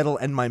Lotus Petal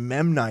and my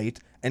Memnite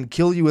and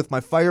kill you with my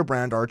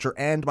Firebrand Archer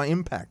and my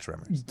Impact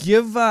Tremor.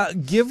 Give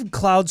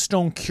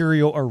Cloudstone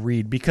Curio a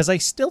read because I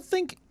still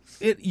think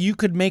you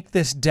could make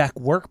this deck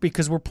work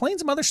because we're playing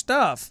some other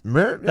stuff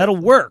that'll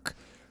work.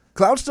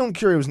 Cloudstone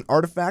Curio is an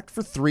artifact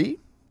for 3.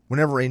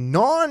 Whenever a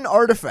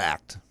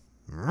non-artifact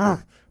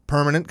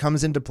permanent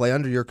comes into play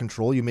under your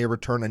control, you may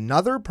return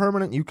another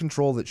permanent you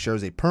control that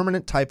shares a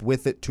permanent type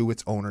with it to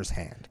its owner's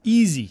hand.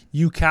 Easy.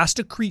 You cast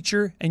a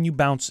creature and you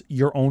bounce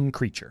your own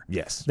creature.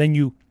 Yes. Then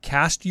you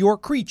cast your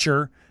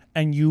creature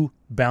and you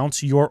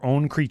bounce your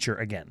own creature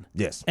again.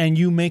 Yes. And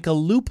you make a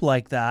loop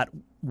like that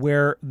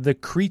where the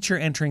creature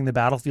entering the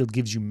battlefield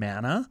gives you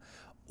mana,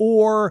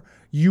 or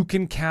you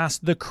can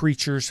cast the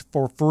creatures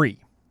for free.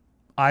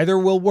 Either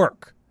will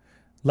work.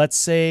 Let's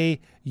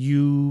say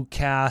you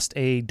cast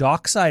a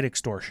Dockside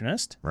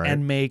Extortionist Right.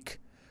 and make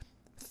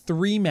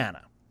 3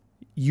 mana.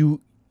 You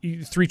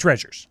 3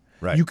 treasures.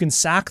 Right. You can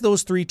sack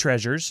those 3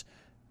 treasures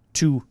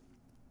to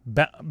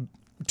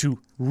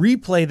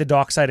replay the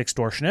Dockside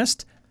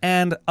Extortionist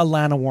and a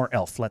Llanowar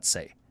Elf, let's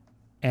say.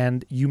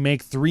 And you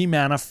make 3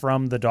 mana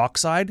from the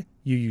Dockside.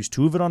 You use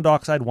 2 of it on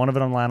Dockside, 1 of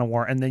it on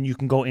Llanowar, and then you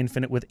can go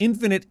infinite with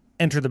infinite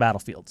enter the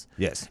battlefields.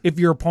 Yes. If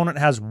your opponent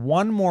has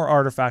 1 more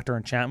artifact or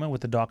enchantment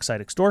with the Dockside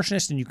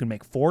Extortionist and you can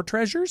make 4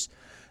 treasures,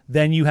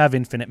 then you have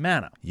infinite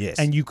mana. Yes.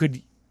 And you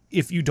could,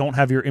 if you don't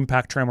have your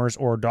Impact Tremors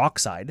or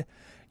Dockside,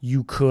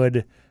 you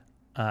could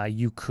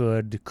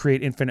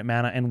create infinite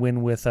mana and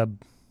win with a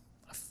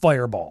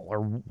Fireball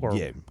or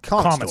Yeah,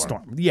 Comet Comet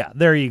Storm. Yeah,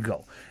 there you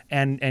go.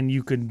 And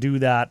you can do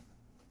that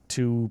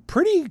to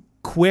pretty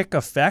quick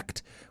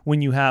effect when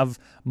you have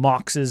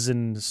Moxes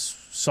and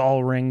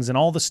Sol Rings and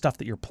all the stuff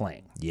that you're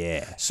playing.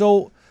 Yeah.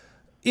 So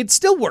it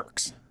still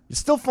works. It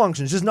still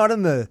functions, just not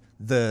in the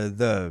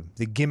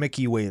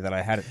gimmicky way that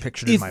I had it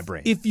pictured in my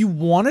brain. If you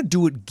want to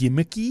do it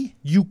gimmicky,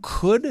 you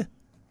could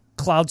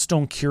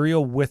Cloudstone Curio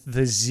with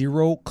the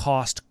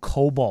 0-cost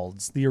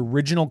kobolds, the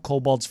original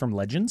kobolds from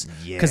Legends,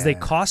 because they Yeah.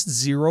 cost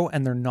 0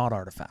 and they're not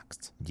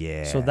artifacts.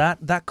 Yeah. So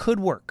that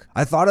could work.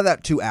 I thought of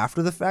that too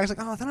after the fact. It's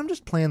like, oh, then I'm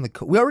just playing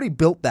we already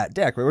built that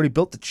deck. We already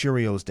built the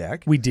Cheerios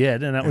deck. We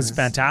did, and that was It's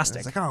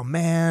fantastic. like, oh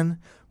man.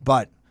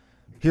 But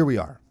here we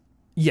are.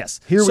 Yes.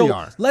 Here So we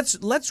are. Let's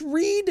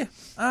read.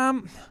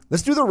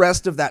 Let's do the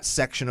rest of that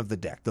section of the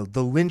deck,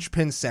 the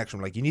linchpin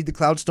section. Like, you need the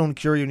Cloudstone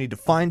Curio, you need to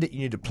find it, you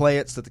need to play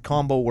it so that the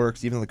combo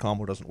works, even though the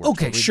combo doesn't work.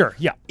 Okay, sure.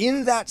 Yeah.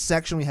 In that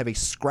section, we have a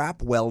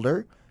Scrap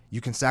Welder.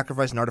 You can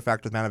sacrifice an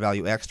artifact with mana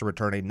value X to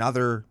return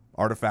another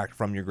artifact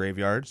from your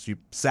graveyard. So you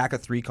sack a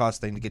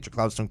 3-cost thing to get your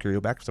Cloudstone Curio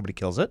back if somebody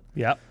kills it.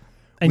 Yeah.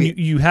 And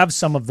you have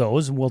some of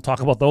those, and we'll talk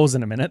about those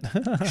in a minute.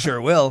 Sure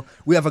will.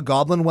 We have a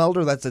Goblin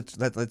Welder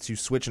that lets you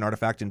switch an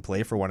artifact in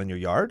play for one in your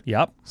yard.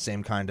 Yep.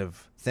 Same kind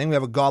of thing. We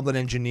have a Goblin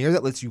Engineer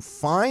that lets you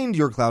find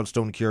your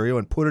Cloudstone Curio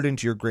and put it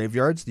into your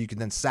graveyard so you can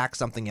then sack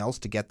something else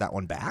to get that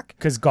one back.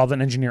 Because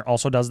Goblin Engineer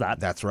also does that.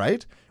 That's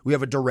right. We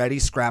have a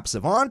Doretti Scrap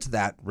Savant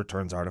that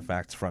returns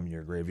artifacts from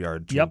your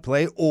graveyard to Yep.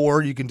 play,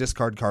 or you can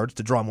discard cards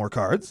to draw more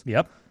cards.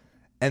 Yep.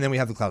 And then we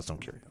have the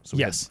Cloudstone Curio. So we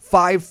Yes. have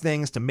 5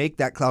 things to make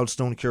that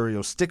Cloudstone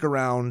Curio stick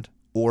around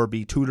or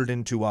be tutored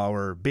into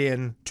our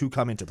bin to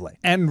come into play.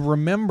 And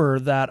remember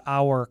that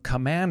our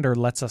commander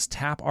lets us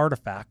tap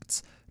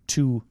artifacts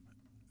to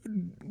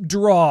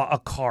draw a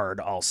card,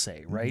 I'll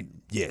say, right?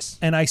 Yes.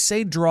 And I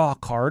say draw a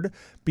card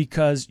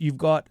because you've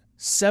got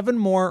 7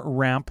 more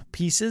ramp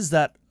pieces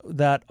that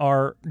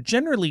are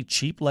generally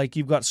cheap. Like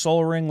you've got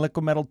Solar Ring,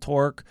 Liquid Metal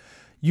Torque,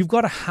 You've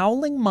got a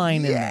Howling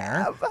Mine in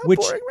there,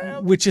 Boring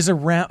Ram. which is a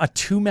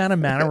 2-mana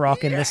mana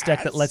rock in this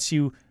deck that lets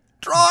you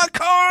Draw a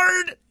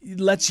card! be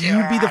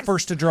the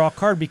first to draw a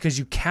card because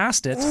you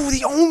cast it. Ooh,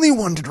 the only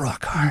one to draw a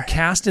card.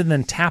 Cast it and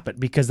then tap it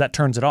because that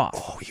turns it off.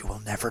 Oh, you will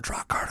never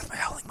draw a card with my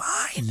Howling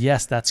Mine.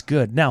 Yes, that's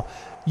good. Now,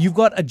 you've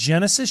got a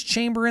Genesis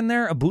Chamber in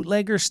there, a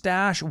Bootlegger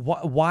Stash.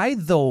 Why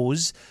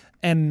those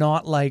and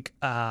not like,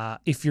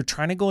 if you're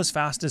trying to go as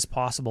fast as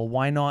possible,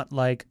 why not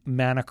like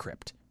Mana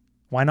Crypt?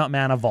 Why not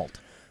Mana Vault?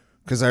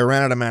 Because I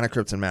ran out of Mana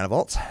Crypts and Mana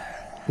Vaults.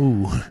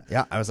 Ooh.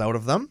 Yeah, I was out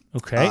of them.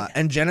 Okay.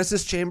 And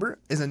Genesis Chamber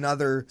is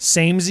another...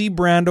 Samey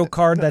Brando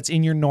card that's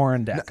in your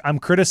Norn deck. I'm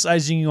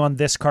criticizing you on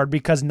this card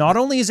because not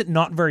only is it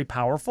not very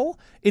powerful,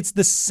 it's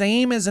the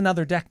same as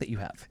another deck that you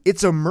have.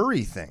 It's a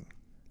Murray thing.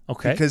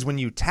 Okay. Because when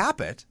you tap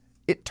it,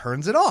 it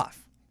turns it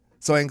off.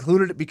 So I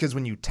included it because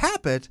when you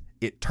tap it,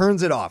 it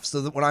turns it off.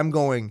 So that when I'm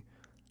going,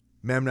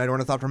 Memnite,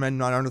 Ornithopter,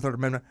 Memnite, Ornithopter,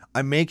 Memnite,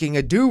 I'm making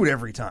a dude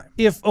every time.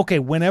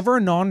 Whenever a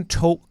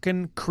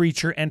non-token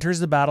creature enters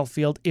the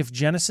battlefield, if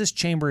Genesis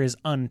Chamber is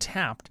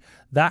untapped,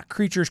 that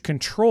creature's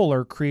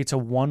controller creates a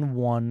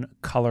 1/1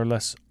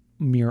 colorless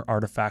mirror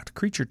artifact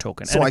creature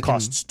token, and it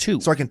costs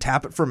 2. So I can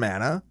tap it for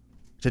mana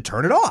to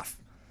turn it off.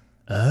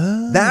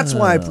 That's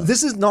why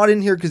this is not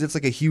in here because it's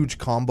like a huge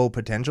combo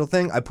potential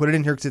thing. I put it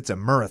in here because it's a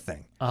Murra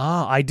thing.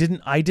 I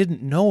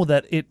didn't know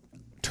that it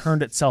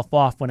turned itself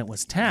off when it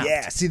was tapped.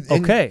 Yeah, see,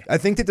 okay. I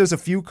think that there's a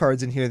few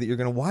cards in here that you're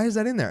going to, why is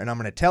that in there? And I'm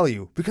going to tell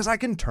you, because I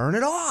can turn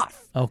it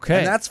off. Okay.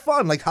 And that's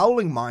fun. Like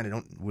Howling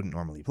Mine, wouldn't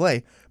normally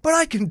play, but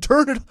I can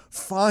turn it,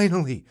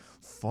 finally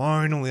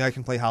I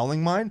can play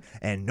Howling Mine,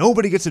 and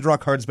nobody gets to draw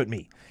cards but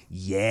me.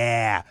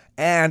 Yeah.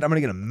 And I'm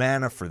going to get a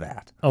mana for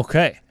that.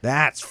 Okay.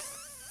 That's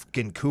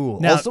fucking cool.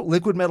 Now, also,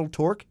 Liquid Metal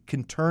Torque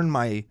can turn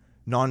my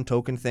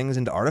non-token things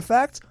into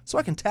artifacts, so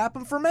I can tap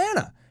them for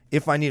mana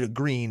if I need a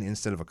green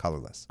instead of a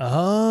colorless.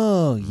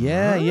 Oh,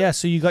 yeah.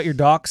 So you got your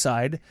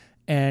Dockside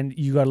and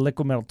you got a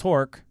Liquid Metal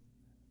Torque.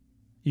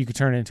 You could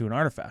turn it into an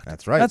artifact.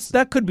 That's right.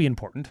 That could be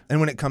important. And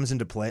when it comes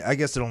into play, I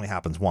guess it only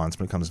happens once.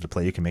 When it comes into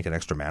play, you can make it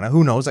extra mana.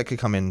 Who knows? That could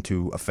come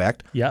into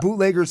effect. Yeah.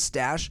 Bootlegger's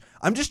Stash.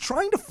 I'm just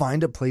trying to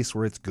find a place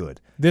where it's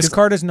good. This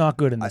card is not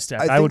good in this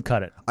deck. I would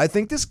cut it. I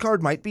think this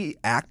card might be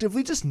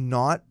actively just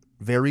not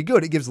very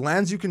good. It gives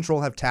lands you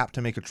control have tap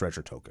to make a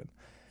treasure token.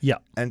 Yeah.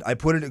 And I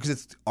put it because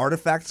it's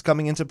artifacts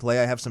coming into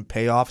play. I have some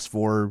payoffs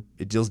for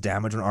it deals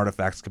damage when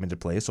artifacts come into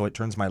play. So it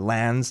turns my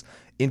lands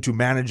into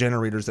mana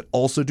generators that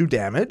also do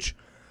damage.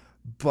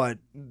 But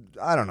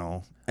I don't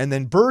know. And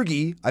then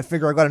Burgi, I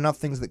figure I got enough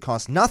things that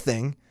cost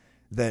nothing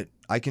that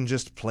I can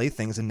just play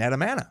things and net a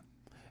mana.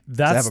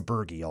 I have a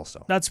Burgi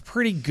also. That's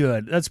pretty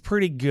good.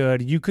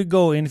 You could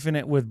go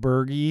infinite with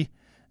Burgi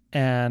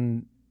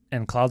and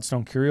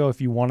Cloudstone Curio if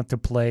you wanted to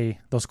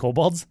play those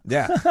kobolds.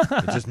 Yeah.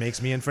 It just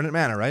makes me infinite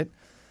mana, right?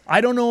 I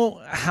don't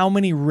know how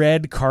many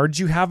red cards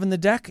you have in the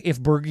deck,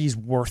 if Burgi's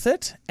worth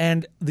it.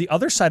 And the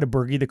other side of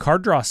Burgi, the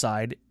card draw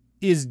side,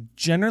 is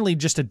generally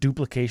just a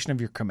duplication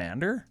of your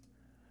commander.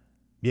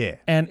 Yeah.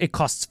 And it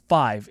costs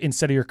 5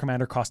 instead of your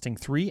commander costing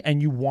 3,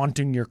 and you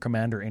wanting your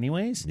commander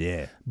anyways.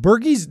 Yeah.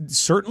 Burgi's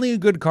certainly a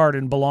good card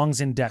and belongs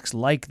in decks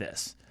like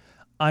this.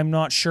 I'm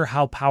not sure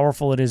how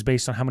powerful it is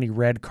based on how many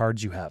red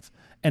cards you have.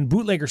 And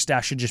Bootlegger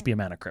Stash should just be a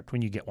Mana Crypt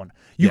when you get one.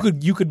 You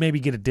could maybe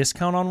get a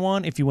discount on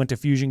one if you went to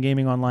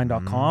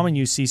FusionGamingOnline.com and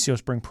used CCO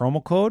Spring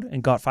promo code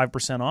and got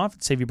 5% off.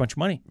 It'd save you a bunch of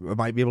money. I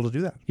might be able to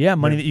do that. Yeah,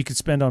 money that you could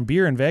spend on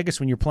beer in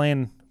Vegas when you're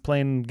playing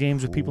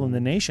games with people in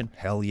the nation.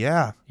 Hell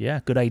yeah.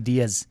 Yeah, good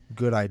ideas.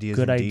 Good ideas.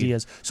 Good indeed.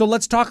 ideas. So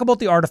let's talk about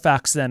the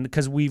artifacts then,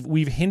 because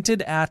we've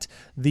hinted at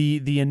the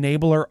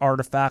enabler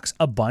artifacts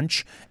a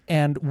bunch,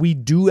 and we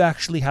do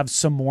actually have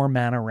some more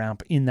mana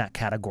ramp in that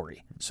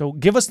category. So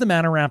give us the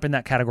mana ramp in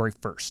that category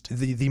first.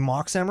 The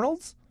Mox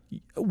Emeralds?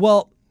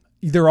 Well,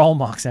 they're all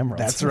Mox Emeralds.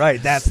 That's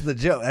right. That's the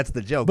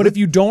joke. But if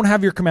you don't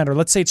have your commander,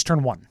 let's say it's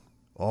turn 1.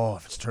 Oh,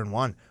 if it's turn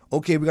 1.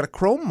 Okay, we got a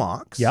Chrome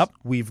Mox. Yep.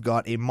 We've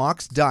got a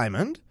Mox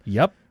Diamond.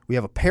 Yep. We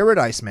have a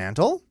Paradise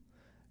Mantle.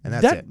 And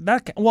that's it. And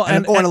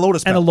a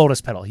Lotus Petal. And a Lotus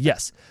Petal,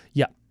 yes.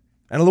 Yeah.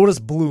 And a Lotus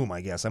Bloom,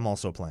 I guess, I'm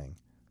also playing.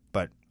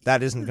 But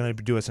that isn't going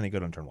to do us any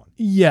good on turn 1.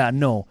 Yeah,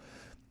 no.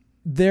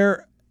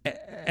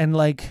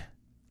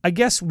 I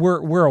guess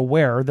we're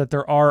aware that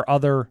there are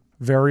other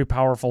very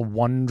powerful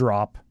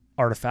 1-drop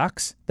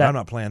artifacts. That I'm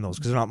not playing those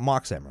because they're not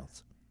Mox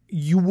Emeralds.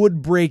 You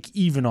would break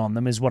even on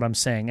them is what I'm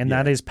saying, and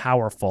that is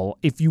powerful.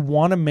 If you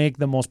want to make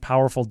the most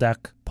powerful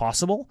deck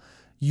possible,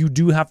 you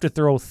do have to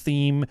throw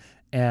theme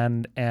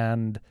and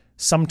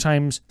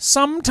sometimes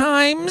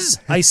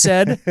I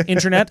said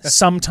internet,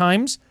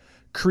 sometimes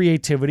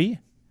creativity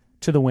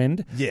to the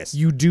wind. Yes.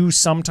 You do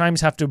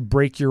sometimes have to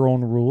break your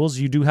own rules.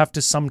 You do have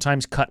to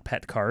sometimes cut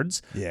pet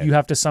cards. Yeah. You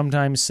have to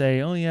sometimes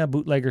say, oh yeah,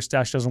 Bootlegger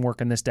Stash doesn't work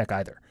in this deck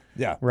either.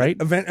 Yeah. Right?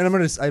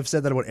 And I've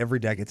said that about every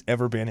deck it's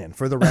ever been in,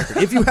 for the record.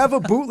 If you have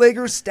a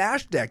Bootlegger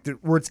Stash deck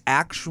where it's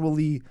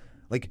actually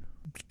like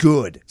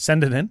good,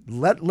 send it in.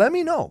 Let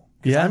me know.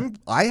 Yeah.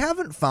 I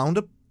haven't found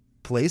a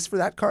place for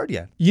that card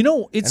yet. You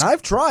know, and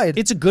I've tried.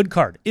 It's a good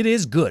card. It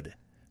is good,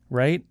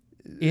 right?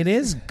 It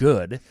is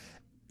good.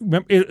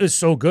 It is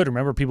so good.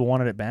 Remember, people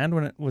wanted it banned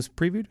when it was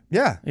previewed?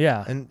 Yeah.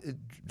 Yeah. And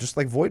just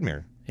like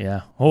Voidmere.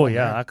 Yeah. Oh,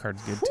 yeah. That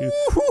card's good, too.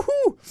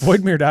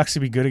 Voidmere would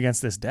actually be good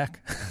against this deck.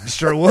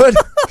 Sure would.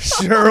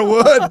 Sure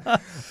would.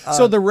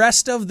 So the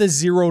rest of the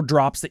 0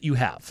 drops that you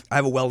have. I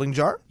have a welding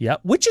jar.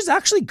 Yep. Which is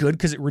actually good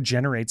because it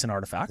regenerates an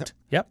artifact.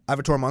 Yep. I have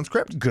a Tormund's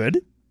Crypt.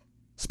 Good.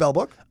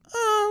 Spellbook.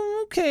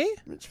 Okay.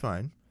 It's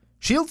fine.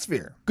 Shield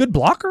Sphere. Good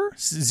blocker.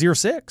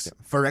 0/6.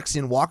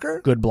 Phyrexian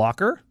Walker. Good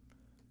blocker.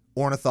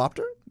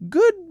 Ornithopter.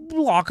 Good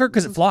blocker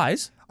because it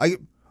flies. I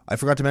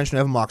forgot to mention I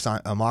have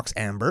a Mox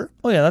Amber.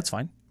 Oh, yeah, that's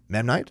fine.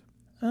 Memnite.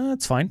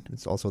 That's fine.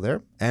 It's also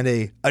there. And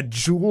a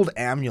Jeweled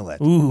Amulet.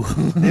 Ooh.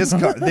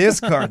 This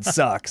card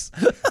sucks.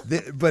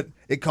 But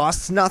it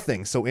costs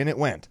nothing, so in it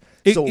went.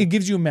 It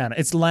gives you mana.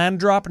 It's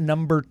land drop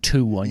number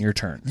 2 on your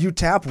turn. You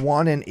tap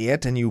 1 in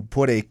it, and you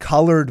put a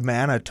colored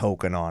mana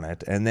token on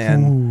it, and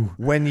then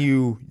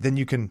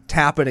you can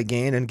tap it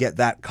again and get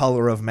that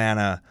color of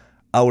mana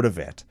out of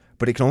it.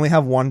 But it can only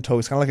have 1 token.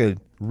 It's kind of like a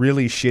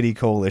really shitty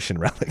Coalition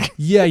relic.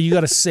 Yeah, you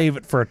got to save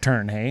it for a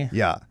turn, hey?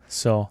 Yeah.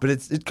 So, But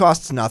it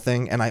costs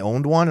nothing, and I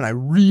owned one, and I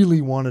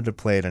really wanted to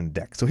play it in a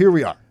deck. So here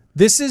we are.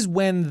 this is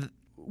when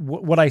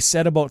what I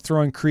said about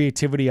throwing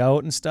creativity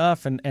out and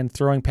stuff and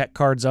throwing pet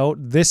cards out,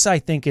 this I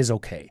think is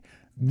okay.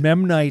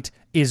 Memnite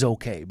is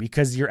okay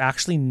because you're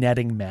actually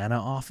netting mana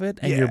off it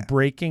and you're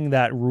breaking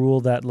that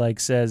rule that like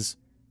says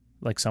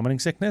like summoning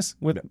sickness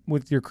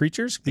with your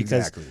creatures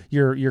because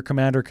your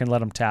commander can let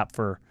them tap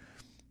for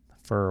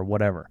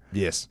whatever.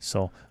 Yes.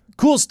 So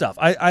cool stuff.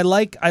 I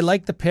like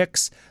the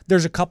picks.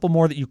 There's a couple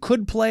more that you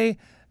could play,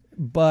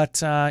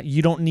 but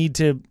you don't need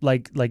to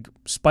like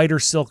Spider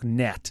Silk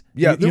Net.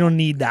 Yeah, you don't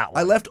need that one.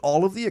 I left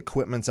all of the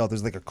equipments out.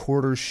 There's like a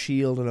quarter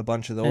shield and a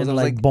bunch of those. And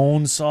like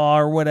Bone Saw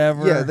or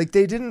whatever. Yeah, like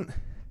they didn't.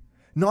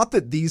 Not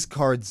that these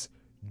cards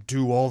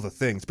do all the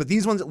things, but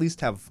these ones at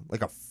least have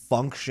like a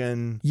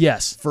function.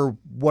 Yes. For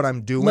what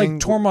I'm doing. Like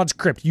Tormod's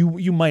Crypt,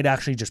 you might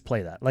actually just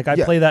play that. Like I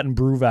play that in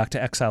Bruvac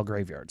to exile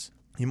graveyards.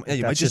 You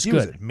might just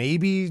use it.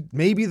 Maybe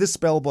the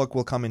spell book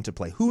will come into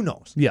play. Who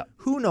knows? Yeah.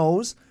 Who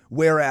knows?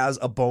 Whereas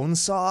a Bone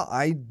Saw,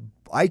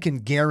 I can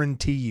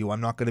guarantee you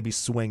I'm not going to be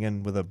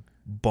swinging with a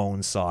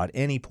Bone Saw at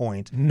any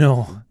point.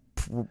 No.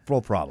 Real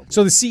problem.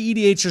 So the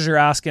CEDHs are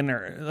asking,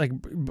 like,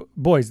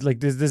 boys, like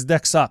this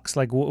deck sucks.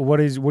 Like, what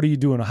are you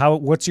doing?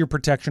 What's your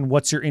protection?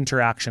 What's your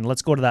interaction?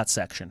 Let's go to that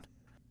section.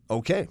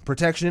 Okay,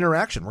 protection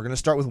interaction. We're going to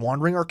start with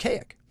Wandering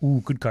Archaic.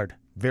 Ooh, good card.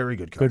 Very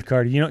good card. Good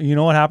card. You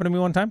know what happened to me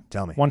one time?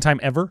 Tell me. One time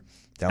ever.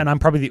 Tell me. I'm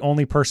probably the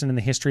only person in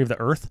the history of the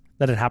Earth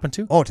that it happened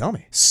to. Oh, tell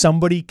me.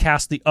 Somebody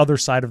cast the other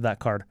side of that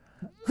card.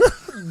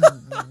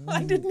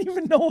 I didn't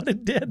even know what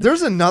it did.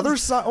 There's another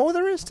side. Oh,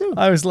 there is too.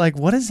 I was like,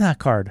 what is that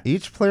card?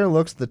 Each player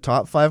looks at the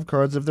top 5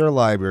 cards of their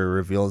library,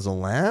 reveals a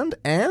land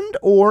and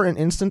or an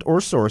instant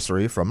or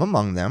sorcery from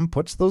among them,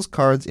 puts those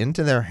cards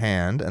into their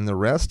hand and the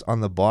rest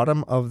on the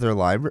bottom of their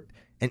library,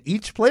 and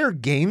each player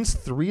gains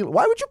 3.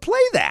 Why would you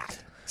play that?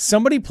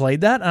 Somebody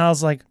played that, and I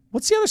was like,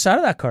 what's the other side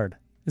of that card?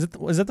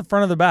 Is it the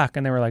front or the back?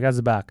 And they were like, that's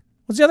the back.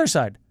 What's the other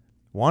side?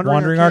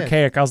 Wandering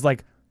Archaic. I was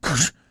like,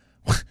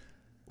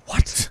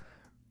 what?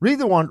 Read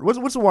the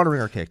what's the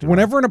Wandering Archaic?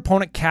 Whenever an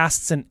opponent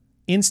casts an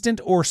instant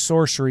or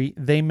sorcery,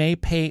 they may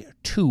pay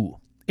 2.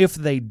 If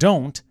they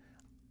don't,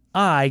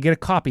 I get a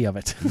copy of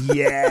it.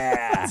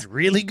 Yeah. It's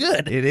really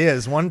good. It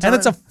is. One time. And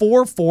it's a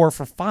 4/4 for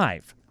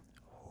 5,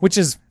 which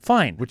is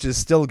fine. Which is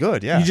still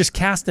good, yeah. You just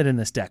cast it in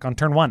this deck on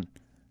turn 1.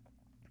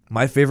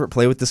 My favorite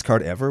play with this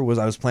card ever was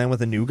I was playing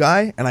with a new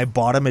guy, and I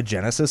bought him a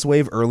Genesis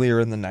Wave earlier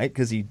in the night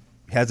because he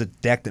has a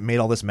deck that made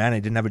all this mana.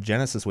 He didn't have a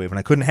Genesis Wave, and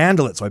I couldn't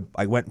handle it, so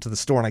I went to the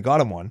store and I got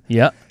him one.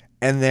 Yeah.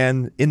 And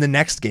then in the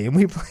next game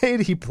we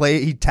played,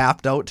 he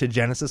tapped out to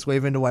Genesis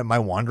Wave into my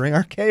Wandering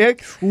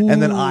Archaic,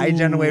 and then I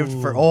Gen Waved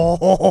for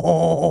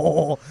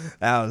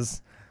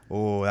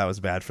that was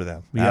bad for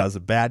them. That was a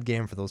bad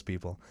game for those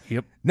people.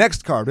 Yep.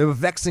 Next card, we have a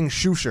Vexing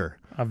Shusher.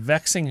 A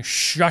Vexing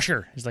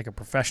Shusher. He's like a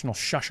professional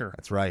shusher.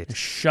 That's right.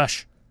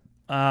 Shush.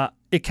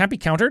 It can't be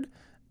countered,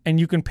 and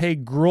you can pay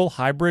Gruul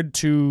Hybrid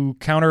to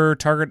counter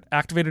target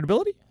activated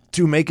ability?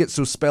 To make it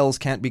so spells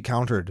can't be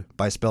countered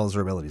by spells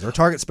or abilities. Or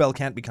target spell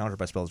can't be countered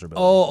by spells or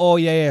abilities. Oh,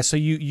 yeah. So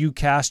you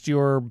cast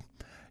your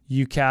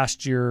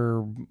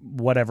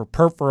whatever,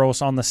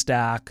 Purphoros on the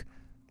stack,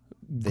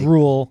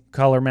 Gruul,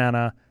 color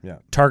mana,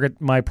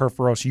 target my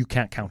Purphoros, you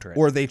can't counter it.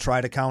 Or they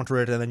try to counter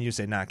it, and then you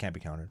say, nah, it can't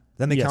be countered.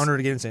 Then they counter it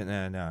again and say,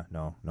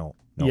 no.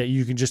 Yeah,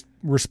 you can just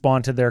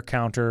respond to their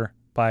counter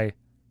by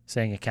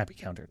saying it can't be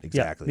countered.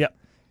 Exactly. Yeah.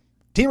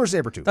 Temur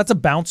Sabertooth. That's a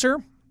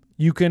bouncer.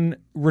 You can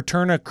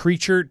return a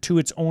creature to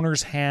its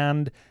owner's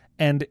hand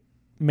and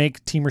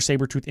make Temur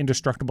Sabertooth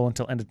indestructible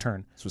until end of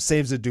turn. So it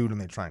saves a dude when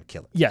they try and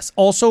kill it. Yes.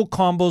 Also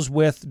combos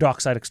with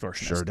Dockside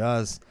Extortionist. Sure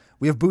does.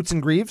 We have Boots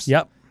and Greaves.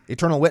 Yep.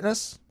 Eternal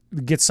Witness.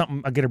 Get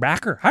her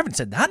backer. I haven't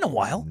said that in a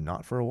while.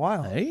 Not for a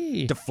while.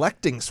 Hey.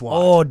 Deflecting SWAT.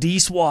 Oh,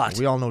 D-SWAT.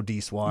 We all know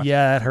D-SWAT.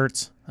 Yeah, that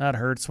hurts. That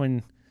hurts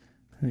when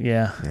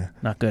Yeah,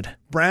 not good.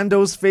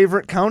 Brando's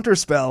favorite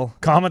counterspell,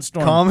 Comet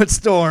Storm. Comet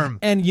Storm.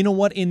 And you know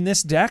what? In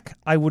this deck,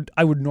 I would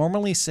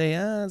normally say,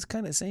 it's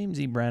kind of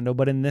samey, Brando.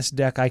 But in this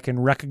deck, I can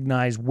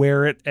recognize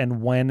where it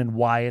and when and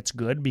why it's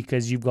good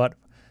because you've got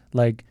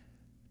like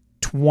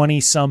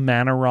 20-some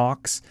mana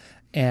rocks.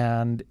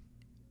 And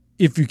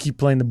if you keep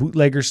playing the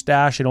bootlegger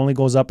stash, it only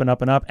goes up and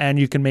up and up. And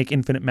you can make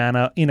infinite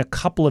mana in a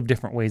couple of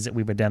different ways that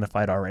we've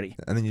identified already.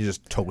 And then you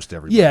just toast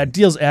everybody. Yeah, it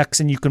deals X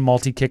and you can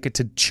multi-kick it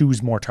to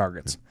choose more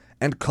targets.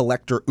 And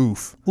Collector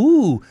Oof.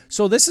 Ooh,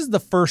 so this is the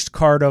first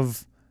card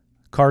of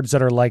cards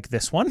that are like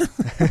this one.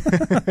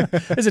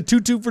 It's a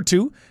 2/2 for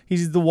 2.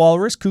 He's the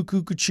Walrus,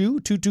 Cuckoo Cuckoo,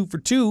 2/2 for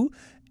 2.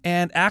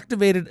 And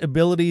activated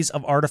abilities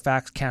of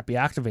artifacts can't be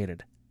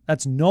activated.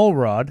 That's Null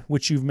Rod,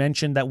 which you've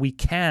mentioned that we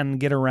can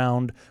get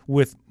around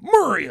with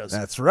Maria's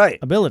That's right.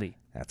 ability.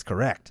 That's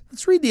correct.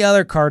 Let's read the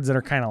other cards that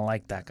are kind of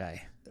like that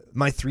guy.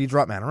 My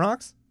 3-drop mana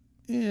rocks?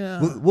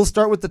 Yeah. We'll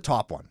start with the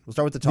top one. We'll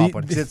start with the top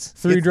one. 'Cause it's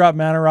 3-drop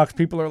mana rocks.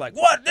 People are like,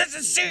 what? This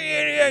is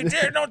C88.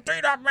 There's no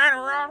 3-drop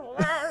mana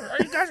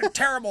rocks. You guys are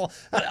terrible.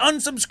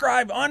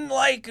 Unsubscribe,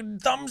 unlike,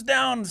 and thumbs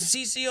down.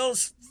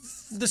 CCO's,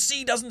 the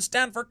C doesn't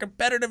stand for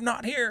competitive,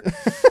 not here.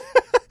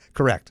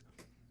 correct.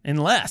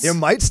 Unless. It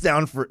might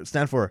stand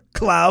for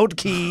Cloud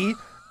Key.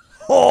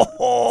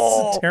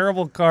 Oh,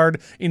 Terrible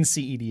card in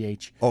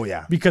CEDH. oh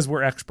yeah. Because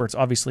we're experts,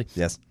 obviously.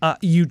 Yes.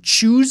 You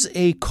choose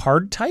a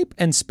card type,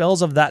 and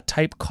spells of that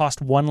type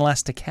cost 1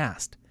 less to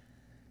cast.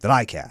 That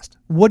I cast.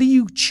 What do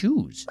you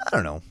choose? I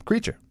don't know.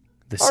 Creature.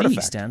 The C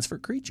Artifact. stands for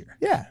creature.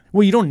 Yeah.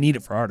 Well, you don't need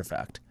it for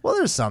artifact. Well,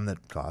 there's some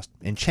that cost.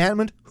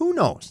 Enchantment, who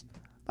knows?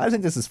 I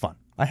think this is fun.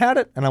 I had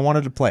it, and I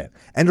wanted to play it.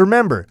 And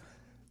remember,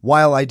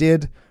 while I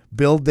did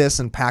build this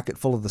and pack it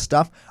full of the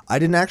stuff, I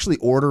didn't actually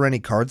order any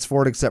cards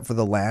for it except for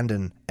the land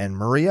and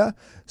Maria.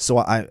 So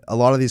a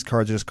lot of these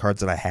cards are just cards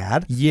that I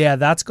had. Yeah,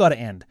 that's got to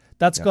end.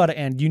 That's got to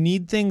end. You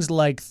need things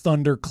like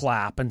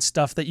Thunderclap and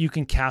stuff that you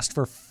can cast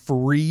for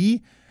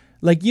free.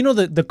 Like, you know,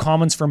 the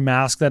commons for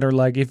Mask that are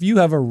like, if you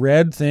have a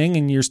red thing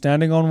and you're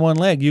standing on one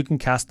leg, you can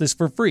cast this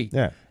for free.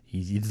 Yeah.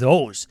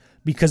 Those,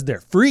 because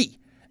they're free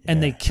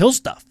and they kill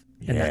stuff.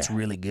 And Yeah. that's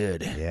really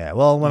good. Yeah.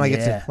 Well, when I get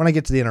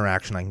to the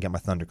interaction, I can get my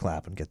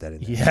Thunderclap and get that in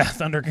there. Yeah,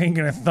 You're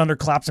gonna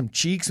thunderclap some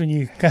cheeks when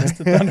you cast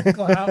the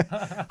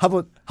Thunderclap.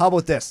 How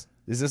about this?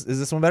 Is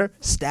this one better?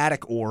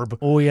 Static Orb.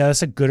 Oh yeah,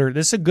 that's a gooder.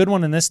 This is a good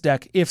one in this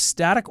deck. If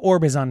Static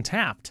Orb is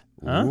untapped,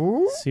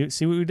 see what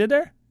we did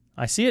there?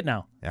 I see it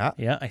now. Yeah.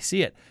 Yeah, I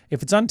see it.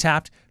 If it's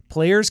untapped,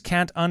 players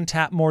can't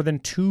untap more than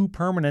 2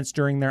 permanents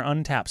during their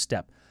untap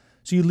step.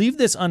 So you leave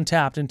this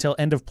untapped until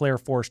end of player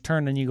force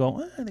turn, and you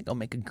go, I think I'll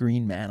make a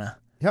green mana.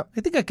 Yep.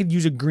 I think I could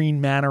use a green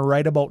mana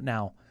right about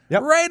now.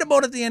 Yep. Right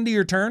about at the end of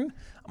your turn,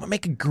 I'm going to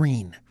make a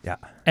green. Yeah.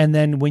 And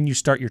then when you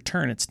start your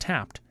turn, it's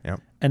tapped.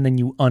 Yep. And then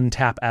you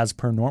untap as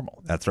per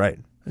normal. That's right.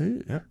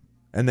 Yeah.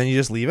 And then you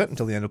just leave it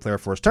until the end of player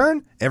force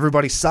turn.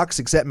 Everybody sucks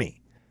except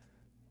me.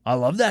 I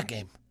love that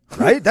game.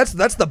 Right? That's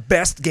the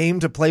best game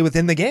to play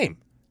within the game.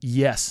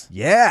 Yes.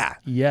 Yeah.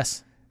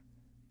 Yes.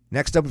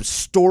 Next up is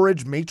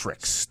Storage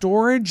Matrix.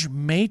 Storage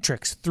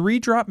Matrix.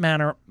 3-drop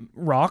mana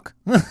rock.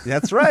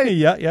 That's right.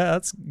 Yeah,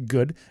 that's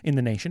good in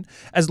the nation.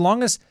 As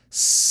long as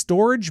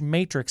Storage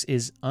Matrix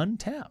is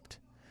untapped.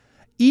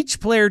 Each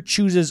player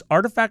chooses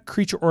artifact,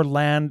 creature, or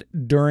land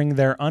during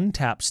their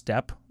untap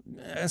step.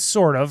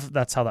 Sort of.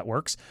 That's how that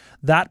works.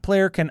 That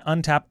player can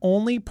untap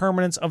only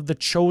permanents of the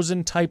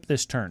chosen type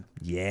this turn.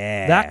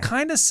 Yeah. That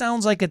kind of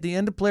sounds like at the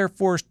end of player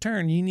force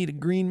turn, you need a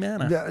green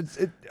mana.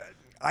 Yeah,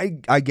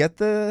 I get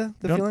the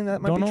feeling that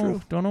might be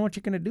true. Don't know what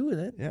you're going to do with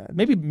it. Yeah.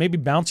 Maybe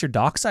bounce your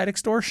Dockside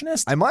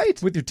Extortionist I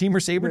might. with your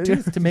Teamer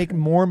Sabertooth to make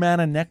more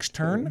mana next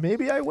turn.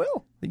 Maybe I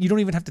will. You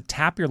don't even have to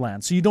tap your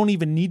land, so you don't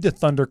even need to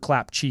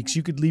Thunderclap Cheeks.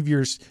 You could leave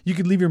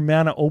your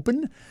mana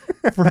open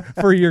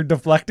for your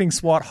Deflecting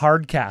Swat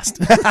hard cast,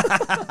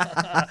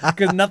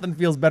 because nothing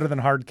feels better than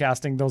hard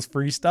casting those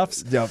free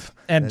stuffs. Yep.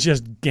 And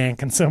just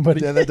ganking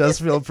somebody. Yeah, that does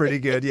feel pretty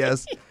good,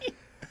 yes.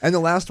 And the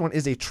last one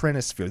is a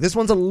Trinisphere. This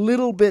one's a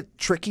little bit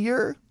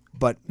trickier,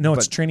 but...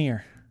 It's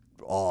Trinier.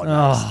 Oh,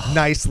 nice.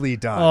 Nicely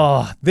done.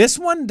 Oh, this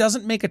one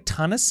doesn't make a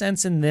ton of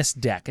sense in this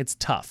deck. It's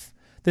tough.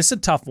 This is a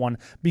tough one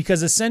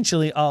because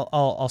essentially,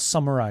 I'll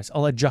summarize.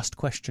 I'll adjust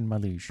question, my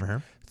liege.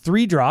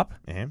 3-drop.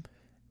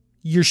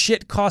 Your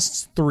shit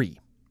costs 3.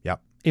 Yep.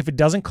 If it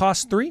doesn't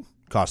cost 3,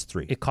 Costs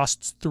 3. it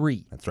costs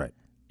 3. That's right.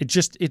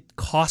 It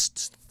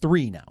costs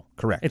 3 now.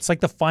 Correct. It's like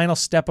the final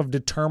step of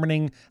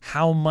determining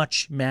how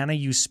much mana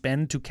you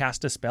spend to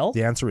cast a spell.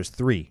 The answer is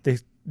 3.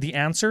 The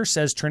answer,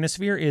 says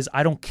Trinisphere, is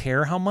I don't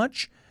care how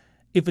much.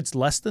 If it's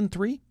less than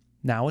 3,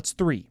 now it's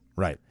 3.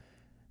 Right.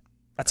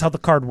 That's how the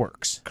card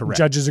works. Correct.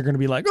 Judges are going to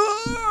be like,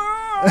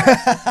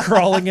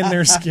 crawling in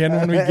their skin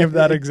when we give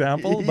that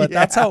example, but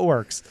that's how it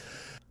works.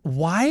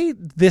 Why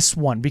this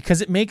one?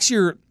 Because it makes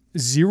your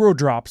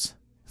 0-drops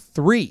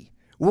 3.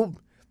 Well,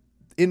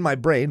 in my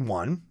brain,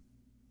 1,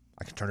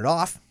 I can turn it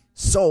off.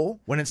 So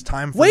when it's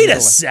time for Wait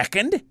a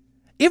second.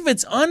 If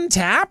it's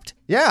untapped?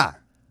 Yeah.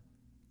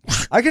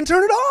 I can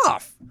turn it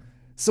off.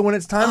 So when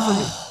it's time for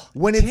me,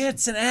 when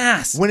Tits and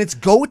ass. it's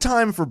go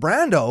time for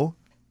Brando,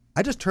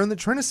 I just turn the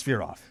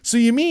Trinisphere off. So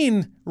you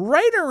mean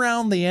right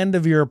around the end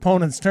of your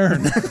opponent's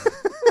turn,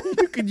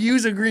 you could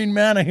use a green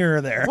mana here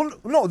or there. Well,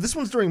 no, this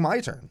one's during my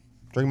turn.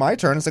 During my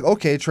turn, it's like,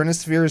 okay,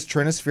 Trinisphere is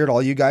Trinisphered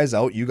all you guys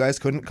out. You guys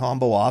couldn't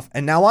combo off,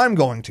 and now I'm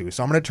going to.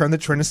 So I'm going to turn the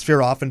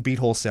Trinisphere off and beat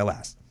wholesale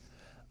ass.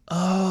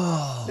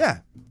 Oh. Yeah.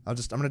 I'm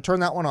going to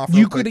turn that one off.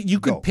 You real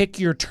quick. could pick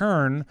your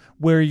turn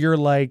where you're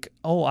like,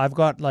 oh, I've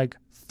got like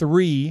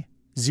 3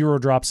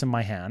 0-drops in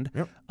my hand.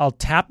 Yep. I'll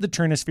tap the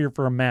Trinisphere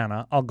for a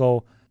mana. I'll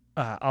go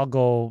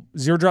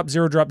 0-drop,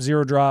 0-drop,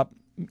 0-drop,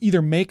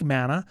 either make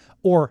mana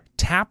or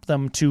tap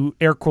them to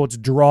air quotes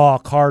draw a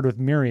card with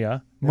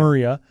Muria,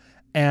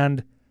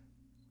 and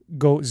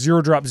go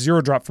 0-drop,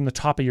 0-drop from the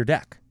top of your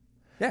deck.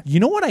 Yeah. You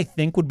know what I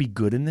think would be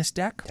good in this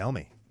deck? Tell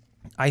me.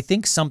 I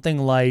think something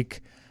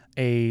like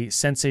a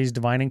Sensei's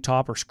Divining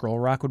Top or Scroll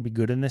Rock would be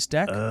good in this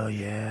deck. Oh,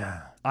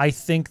 yeah. I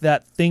think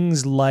that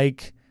things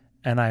like,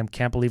 and I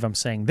can't believe I'm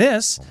saying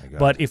this, my God.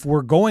 but if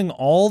we're going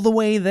all the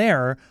way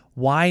there,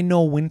 why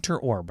no Winter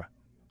Orb?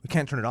 We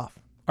can't turn it off.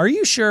 Are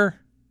you sure?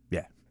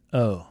 Yeah.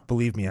 Oh.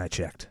 Believe me, I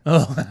checked.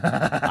 Oh.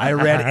 I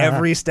read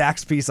every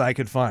stacks piece I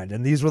could find,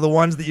 and these were the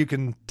ones that you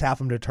can tap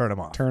them to turn them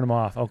off. Turn them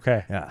off.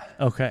 Okay. Yeah.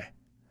 Okay.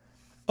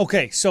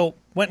 Okay, so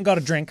went and got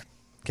a drink.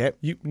 Okay.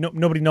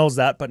 Nobody knows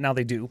that, but now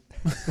they do.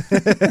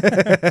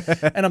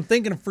 And I'm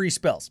thinking of free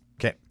spells.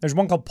 Okay. There's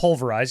one called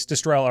Pulverize,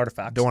 Destroy All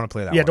Artifacts. Don't want to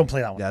play that one. Yeah, don't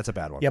play that one. Yeah, that's a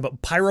bad one. Yeah,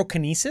 but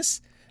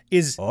Pyrokinesis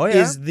is Oh, yeah?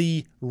 is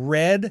the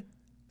red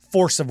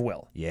force of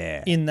will.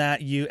 Yeah. In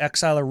that you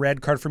exile a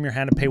red card from your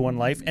hand and pay 1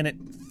 life, and it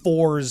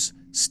fours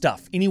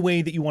stuff. Any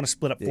way that you want to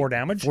split up 4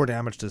 damage. 4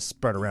 damage to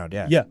spread around,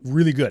 yeah. Yeah,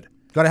 really good.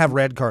 Got to have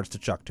red cards to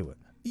chuck to it.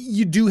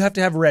 You do have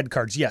to have red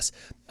cards, yes.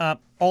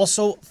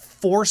 Also,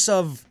 Force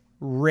of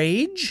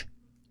Rage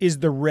is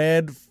the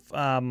red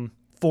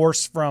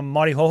force from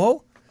Mauri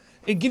Hoho.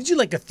 It gives you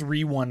like a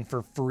 3/1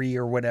 for free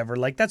or whatever.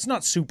 Like, that's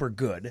not super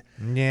good.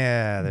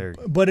 Yeah, they're...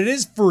 But it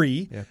is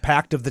free. Yeah.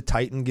 Pact of the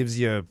Titan gives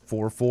you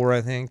 4/4,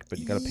 I think, but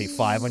you got to pay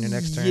 5 on your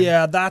next turn.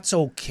 Yeah, that's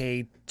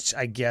okay,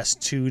 I guess,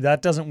 too.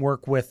 That doesn't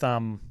work with...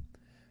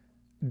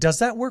 Does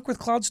that work with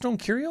Cloudstone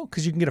Curio?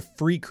 Because you can get a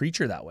free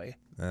creature that way.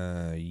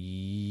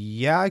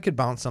 Yeah, I could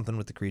bounce something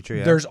with the creature,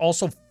 yeah. There's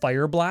also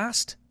Fire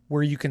Blast,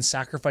 where you can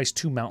sacrifice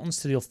 2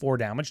 mountains to deal 4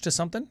 damage to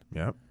something.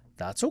 Yep,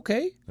 That's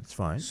okay. that's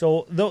fine.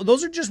 So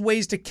those are just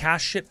ways to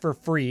cast shit for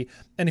free.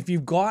 And if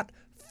you've got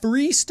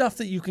free stuff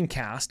that you can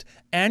cast,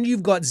 and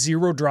you've got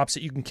 0-drops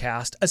that you can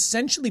cast,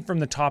 essentially from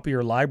the top of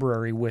your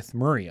library with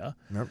Muria,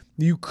 Yep.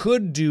 you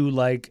could do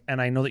like,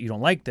 and I know that you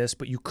don't like this,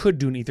 but you could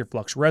do an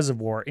Aetherflux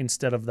Reservoir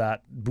instead of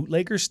that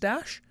Bootlegger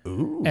Stash.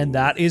 Ooh. And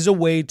that is a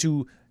way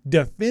to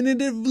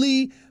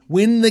definitively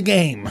win the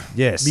game.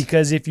 Yes.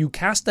 Because if you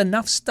cast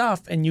enough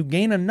stuff and you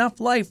gain enough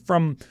life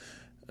from,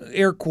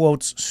 air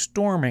quotes,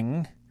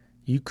 storming,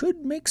 you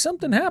could make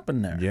something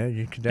happen there. Yeah,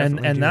 you could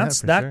definitely and do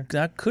that's that, for sure.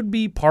 that could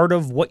be part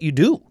of what you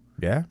do,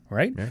 Yeah.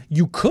 right? Yeah.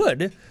 You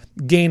could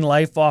gain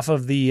life off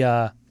of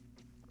the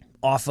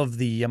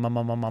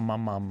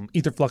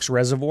Aetherflux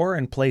Reservoir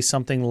and play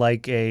something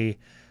like a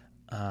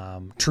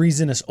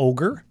Treasonous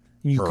Ogre.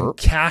 You can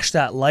cash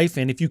that life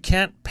in. If you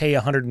can't pay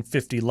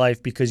 150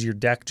 life because your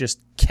deck just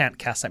can't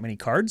cast that many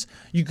cards,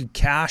 you could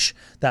cash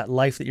that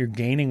life that you're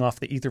gaining off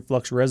the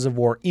Aetherflux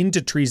Reservoir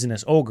into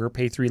Treasonous Ogre,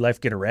 pay 3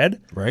 life, get a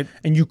red. Right.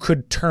 And you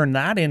could turn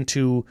that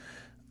into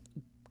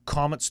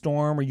Comet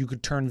Storm, or you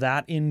could turn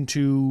that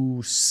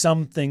into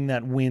something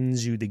that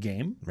wins you the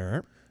game. All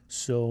right.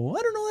 So,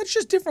 I don't know. That's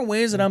just different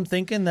ways that I'm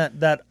thinking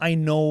that I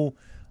know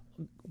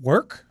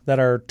work, that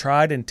are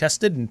tried and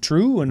tested and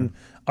true, and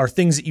are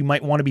things that you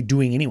might want to be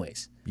doing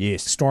anyways.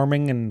 Yes.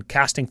 Storming and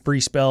casting free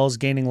spells,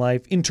 gaining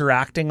life,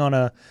 interacting on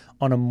a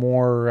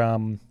more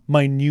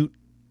minute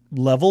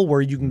level where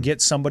you can get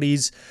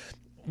somebody's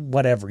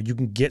whatever. You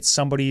can get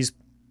somebody's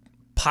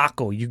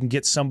Paco. You can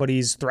get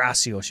somebody's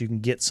Thrasios. You can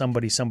get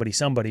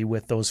somebody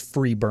with those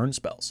free burn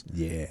spells.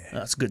 Yeah.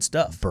 That's good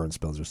stuff. Burn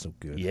spells are so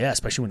good. Yeah,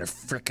 especially when they're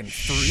freaking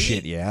free.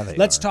 Shit, yeah, they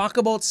Let's are. talk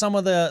about some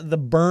of the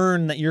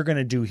burn that you're going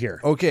to do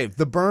here. Okay,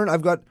 the burn,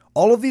 I've got...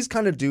 All of these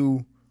kind of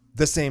do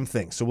the same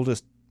thing, so we'll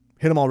just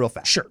hit them all real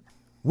fast. Sure.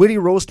 Witty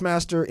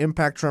Roastmaster,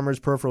 Impact Tremors,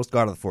 Perforos,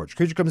 God of the Forge.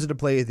 Creature comes into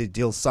play, they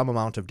deal some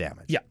amount of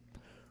damage. Yeah.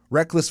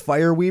 Reckless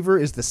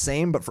Fireweaver is the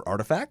same, but for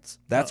artifacts.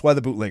 That's why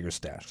the Bootlegger's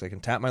stash. So I can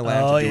tap my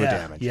land to do a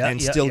damage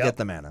and still get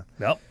the mana.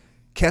 Yep.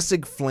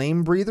 Kessig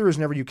Flame Breather is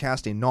whenever you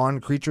cast a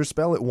non-creature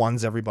spell, it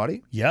ones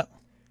everybody. Yeah.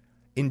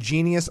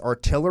 Ingenious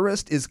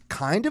Artillerist is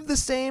kind of the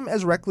same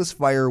as Reckless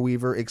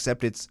Fireweaver,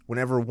 except it's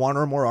whenever 1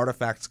 or more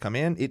artifacts come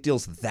in, it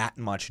deals that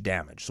much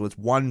damage. So it's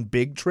 1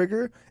 big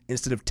trigger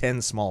instead of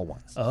 10 small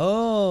ones.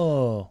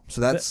 Oh.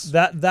 So that's...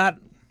 That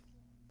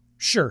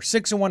sure,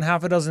 6 in one,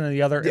 half a dozen in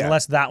the other, Yeah.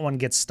 unless that one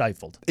gets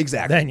stifled.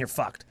 Exactly. Then you're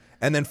fucked.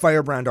 And then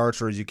Firebrand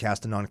Archer is you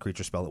cast a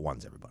non-creature spell at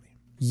ones everybody.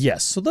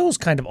 Yes, so those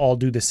kind of all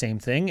do the same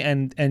thing,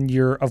 and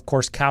you're, of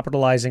course,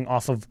 capitalizing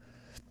off of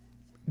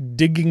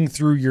digging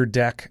through your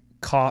deck,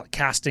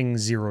 casting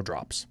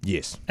 0-drops.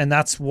 Yes. And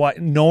that's why,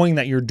 knowing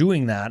that you're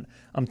doing that,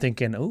 I'm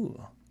thinking,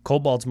 ooh,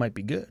 Kobolds might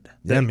be good. Yeah,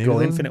 Then maybe go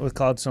those- infinite with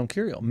Cloudstone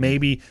Curio.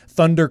 Maybe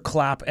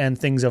Thunderclap and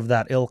things of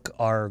that ilk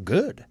are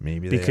good.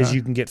 Maybe they because are.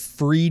 you can get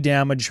free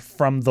damage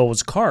from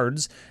those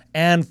cards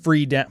and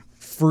free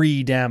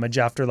damage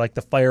after like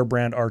the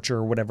Firebrand Archer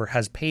or whatever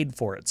has paid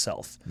for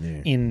itself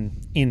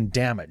in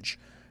damage,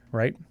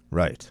 right?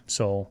 Right.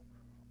 So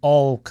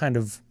all kind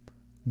of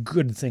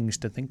good things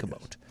to think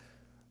about.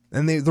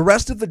 And the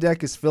rest of the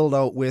deck is filled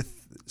out with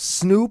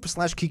Snoop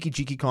 / Kiki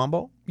Jiki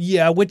combo.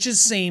 Yeah, which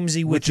is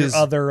samey with Which your is-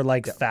 other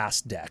like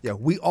fast deck. Yeah,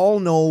 we all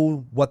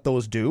know what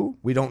those do.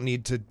 We don't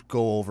need to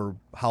go over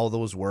how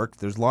those work.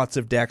 There's lots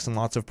of decks and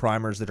lots of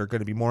primers that are going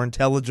to be more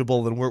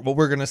intelligible than what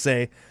we're going to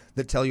say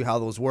that tell you how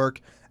those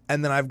work.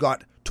 And then I've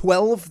got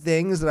 12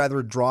 things that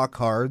either draw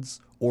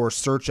cards or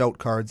search out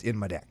cards in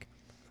my deck.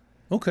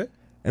 Okay.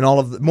 And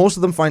most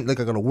of them find, like,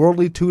 I got a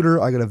Worldly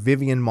Tutor, I got a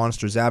Vivian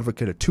Monster's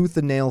Advocate, a Tooth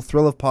and Nail,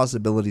 Thrill of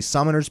Possibility,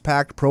 Summoner's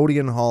Pact,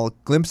 Protean Hall,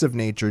 Glimpse of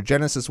Nature,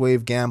 Genesis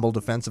Wave, Gamble,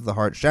 Defense of the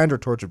Heart, Chandra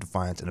Torch of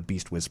Defiance, and a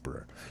Beast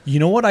Whisperer. You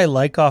know what I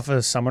like off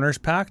of Summoner's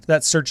Pact?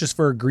 That searches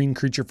for a green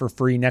creature for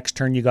free. Next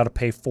turn, you got to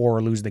pay 4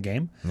 or lose the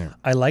game. Yeah.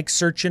 I like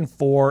searching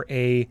for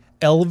a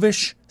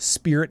Elvish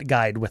Spirit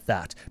Guide with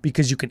that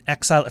because you can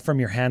exile it from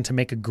your hand to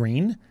make a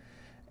green.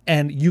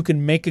 And you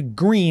can make a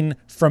green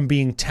from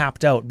being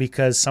tapped out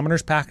because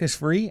Summoner's Pact is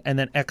free and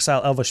then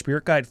exile Elvish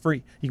Spirit Guide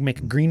free. You can make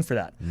a green for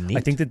that. Neat. I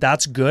think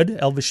that's good.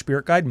 Elvish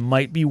Spirit Guide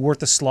might be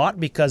worth a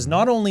slot because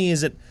not only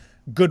is it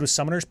good with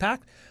Summoner's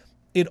Pact,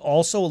 it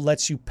also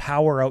lets you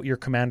power out your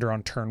commander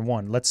on turn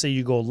 1. Let's say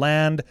you go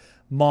land,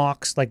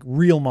 Mox, like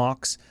real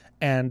Mox,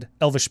 and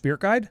Elvish Spirit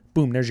Guide.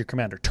 Boom, there's your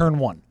commander. Turn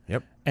 1.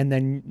 Yep. And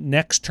then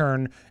next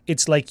turn,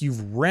 it's like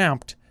you've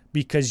ramped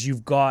because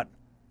you've got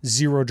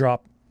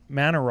 0-drop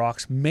mana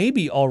rocks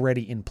maybe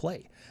already in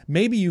play.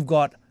 Maybe you've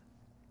got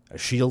A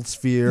Shield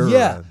Sphere.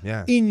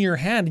 in your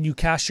hand and you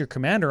cast your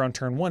commander on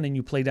turn 1 and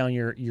you play down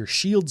your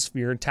shield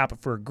sphere and tap it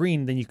for a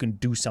green, then you can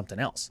do something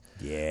else.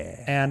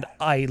 Yeah. And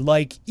I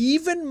like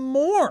even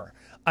more.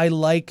 I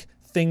like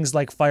things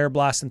like Fire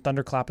Blast and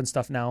Thunderclap and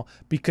stuff now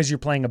because you're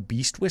playing a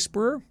Beast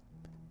Whisperer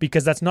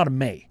because that's not a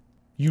May.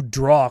 You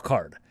draw a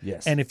card.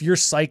 Yes. And if you're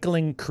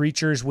cycling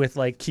creatures with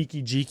like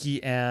Kiki Jiki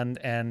and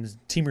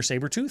Temur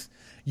Sabertooth,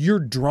 you're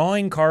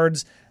drawing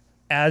cards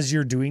as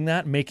you're doing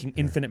that, making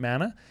infinite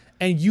mana.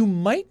 And you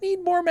might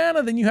need more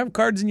mana than you have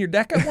cards in your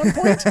deck at one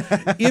point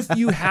if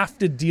you have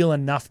to deal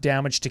enough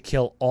damage to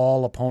kill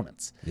all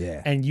opponents.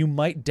 Yeah. And you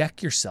might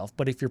deck yourself,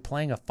 but if you're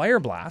playing a Fire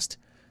Blast,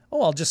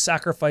 I'll just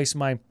sacrifice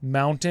my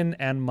Mountain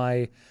and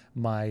my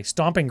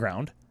Stomping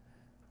Ground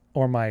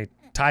or my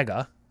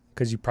Taiga,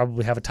 because you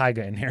probably have a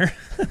Taiga in here.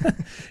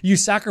 You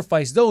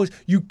sacrifice those,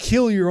 you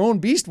kill your own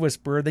Beast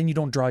Whisperer, then you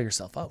don't draw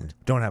yourself out.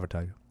 Don't have a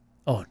Tiger.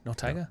 Oh, no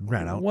Taiga?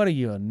 Ran out. What are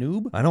you, a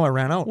noob? I know I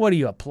ran out. What are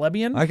you, a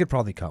plebeian? I could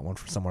probably cut one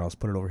from somewhere else,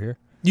 put it over here.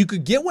 You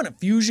could get one at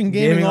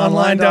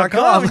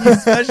FusionGamingOnline.com and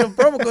use special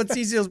promo code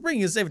CCL Spring.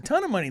 You'll save a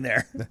ton of money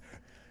there.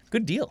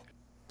 Good deal.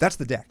 That's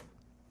the deck.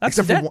 That's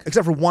except the for deck.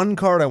 except for one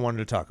card I wanted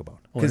to talk about.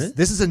 What is Because it?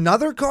 this is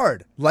another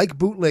card like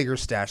Bootlegger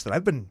Stash that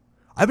I've been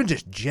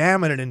just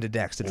jamming it into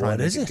decks to try What and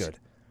make is it it? good.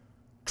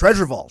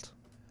 Treasure Vault.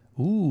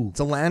 Ooh. It's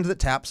a land that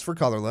taps for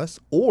colorless,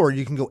 or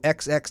you can go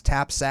XX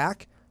tap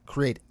sack,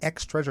 create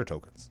X treasure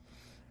tokens.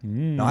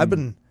 Now I've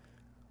been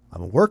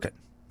working,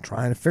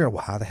 trying to figure out,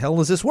 well, how the hell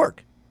does this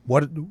work?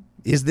 What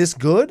is this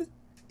good?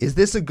 Is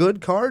this a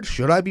good card?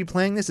 Should I be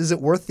playing this? Is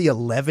it worth the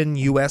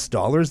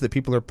 $11 that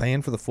people are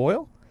paying for the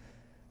foil?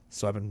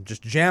 So I've been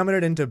just jamming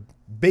it into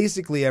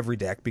basically every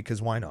deck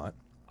because why not?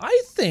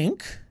 I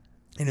think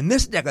And in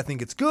this deck, I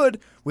think it's good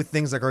with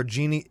things like our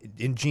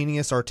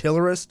Ingenious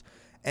Artillerist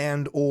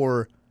and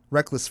or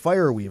Reckless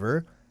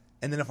Fireweaver.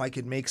 And then if I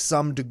could make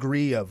some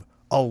degree of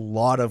a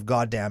lot of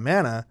goddamn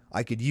mana,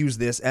 I could use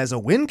this as a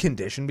win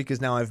condition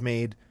because now I've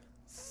made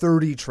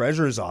 30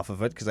 treasures off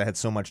of it because I had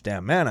so much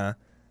damn mana,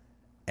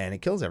 and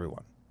it kills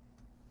everyone.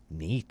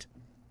 Neat.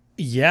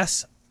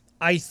 yes.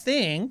 I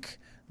think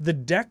the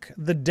deck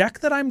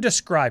that I'm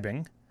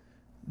describing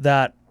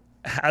that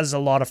has a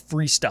lot of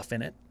free stuff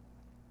in it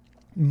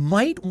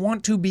might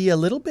want to be a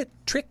little bit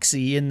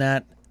tricksy in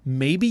that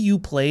maybe you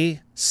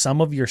play some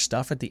of your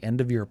stuff at the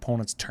end of your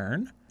opponent's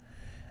turn.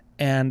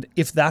 And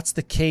if that's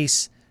the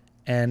case,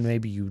 and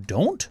maybe you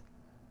don't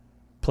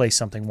play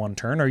something one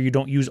turn, or you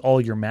don't use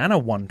all your mana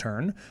one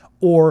turn,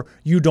 or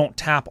you don't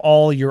tap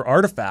all your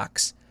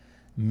artifacts,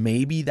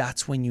 maybe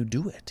that's when you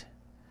do it.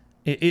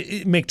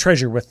 It make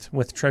treasure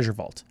with Treasure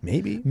Vault.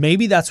 Maybe.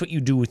 Maybe that's what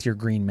you do with your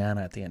green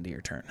mana at the end of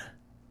your turn.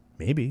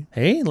 Maybe.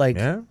 Hey, like,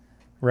 Yeah.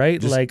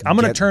 right? Just Like I'm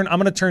gonna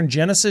get- turn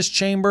Genesis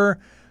Chamber,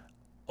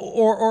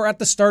 or at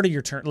the start of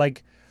your turn.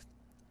 Like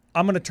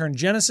I'm gonna turn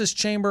Genesis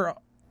Chamber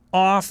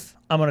off.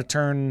 I'm gonna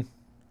turn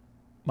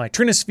my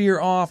Trinisphere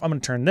off. I'm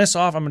gonna turn this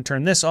off. I'm gonna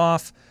turn this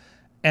off,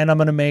 and I'm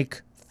gonna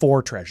make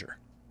 4 treasure,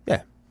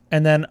 Yeah.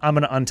 and then I'm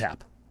gonna untap.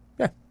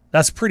 Yeah.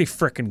 That's pretty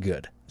frickin'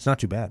 good. It's not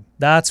too bad.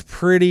 That's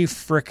pretty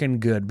frickin'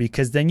 good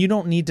because then you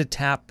don't need to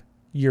tap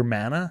your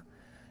mana,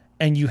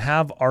 and you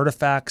have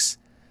artifacts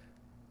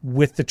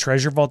with the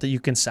treasure vault that you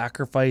can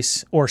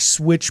sacrifice or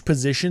switch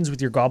positions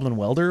with your Goblin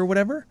Welder or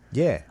whatever.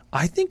 Yeah.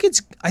 I think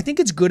it's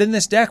good in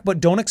this deck, but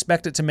don't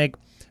expect it to make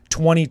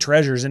 20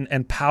 treasures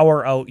and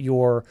power out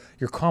your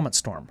Comet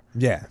Storm.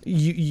 Yeah.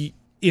 You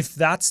if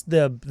that's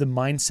the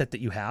mindset that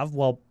you have,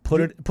 well,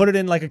 put it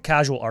in like a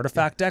casual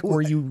artifact deck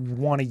where you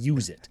want to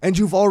use it. And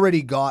you've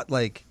already got,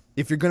 like,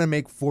 if you're going to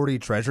make 40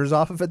 treasures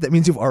off of it, that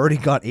means you've already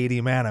got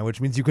 80 mana, which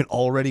means you can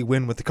already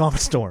win with the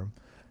Comet Storm.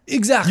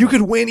 Exactly. You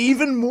could win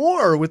even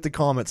more with the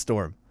Comet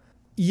Storm.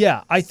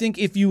 Yeah, I think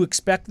if you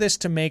expect this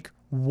to make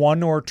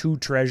 1 or 2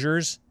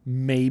 treasures,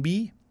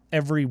 maybe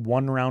every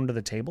 1 round of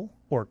the table,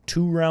 or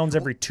 2 rounds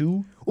every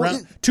 2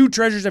 rounds, 2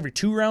 treasures every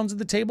 2 rounds of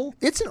the table.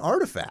 It's an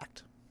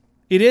artifact.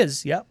 It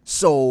is, yeah.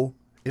 So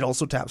it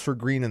also taps for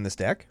green in this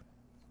deck.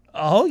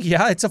 Oh,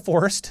 yeah, it's a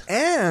forest.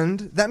 And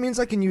that means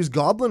I can use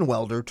Goblin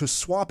Welder to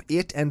swap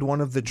it and one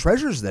of the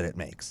treasures that it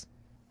makes.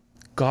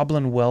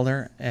 Goblin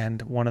Welder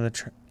and one of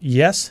the...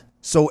 Yes?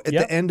 So at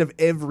the end of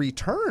every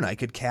turn, I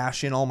could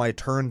cash in all my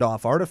turned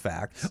off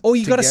artifacts. Oh,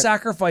 you got to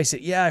sacrifice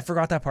it. Yeah, I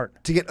forgot that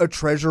part. To get a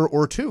treasure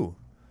or 2.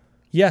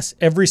 Yes,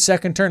 every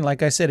second turn.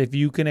 Like I said, if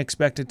you can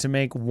expect it to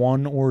make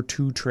 1 or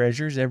 2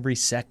 treasures every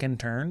second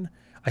turn,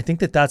 I think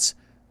that's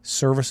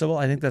serviceable.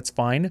 I think that's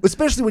fine.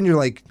 Especially when you're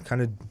like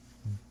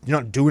you're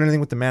not doing anything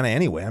with the mana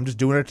anyway. I'm just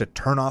doing it to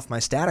turn off my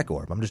static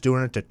orb. I'm just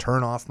doing it to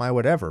turn off my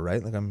whatever,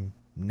 right? Like I'm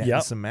netting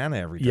some mana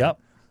every turn. Yep.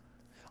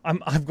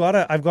 I've got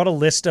a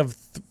list of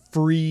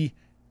free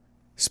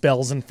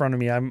spells in front of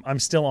me. I'm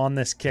still on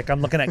this kick.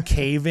 I'm looking at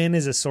Cave In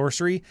as a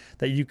sorcery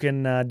that you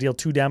can deal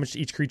 2 damage to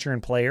each creature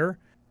and player.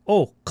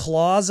 Oh,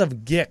 Claws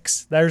of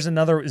Gix. There's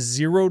another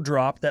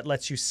 0-drop that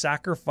lets you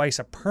sacrifice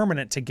a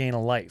permanent to gain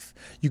a life.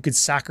 You could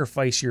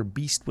sacrifice your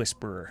Beast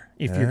Whisperer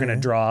if you're going to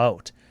draw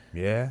out.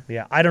 Yeah.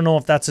 Yeah, I don't know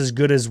if that's as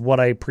good as what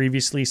I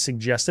previously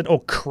suggested. Oh,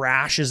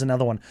 Crash is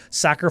another one.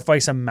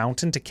 Sacrifice a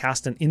mountain to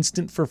cast an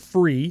instant for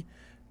free.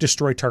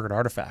 Destroy target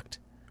artifact.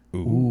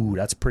 Ooh,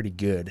 that's pretty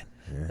good.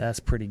 Yeah. That's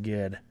pretty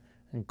good.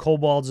 And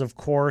kobolds, of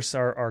course,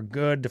 are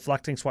good.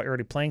 Deflecting's what you're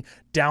already playing.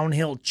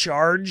 Downhill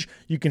Charge.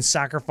 You can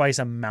sacrifice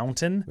a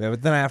mountain. Yeah,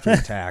 but then I have to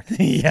attack.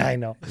 Yeah, I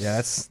know.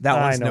 Yeah, that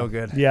one's no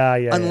good. Yeah.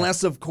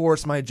 Unless, of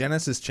course, my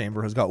Genesis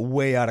Chamber has got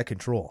way out of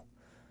control.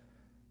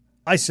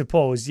 I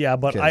suppose, yeah,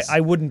 but I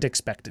wouldn't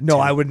expect it to. No,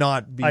 I would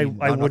not be. I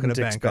wouldn't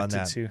expect on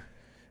that. it to.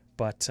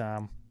 But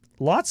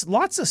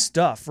lots of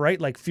stuff, right?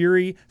 Like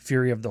Fury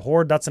of the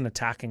Horde. That's an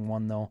attacking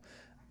one, though.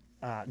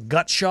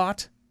 Gut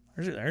Shot.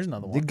 There's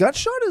another one. The Gut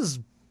Shot is...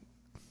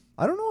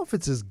 I don't know if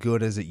it's as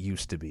good as it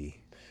used to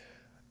be.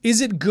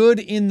 Is it good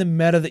in the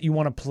meta that you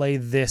want to play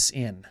this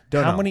in?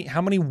 Don't know.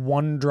 How many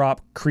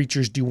 1-drop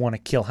creatures do you want to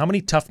kill? How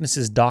many toughness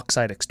does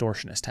Dockside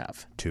Extortionist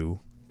have? 2.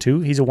 2?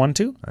 He's a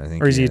 1/2? I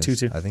think. Or is he a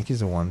 2/2? I think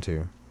he's a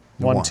 1/2.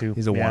 1/2.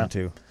 He's a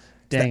 1/2.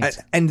 Dang it.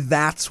 And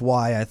that's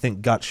why I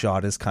think Gut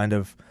Shot is kind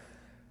of,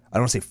 I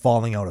don't want to say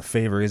falling out of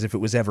favor, as if it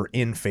was ever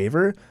in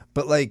favor,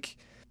 but like,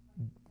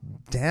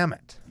 damn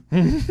it.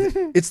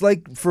 It's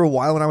like for a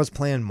while when I was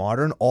playing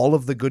Modern, all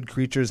of the good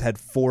creatures had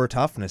 4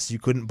 toughness. You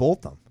couldn't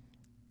bolt them.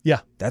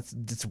 Yeah.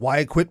 That's why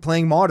I quit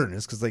playing Modern,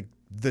 is because like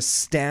the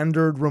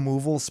standard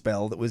removal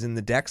spell that was in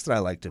the decks that I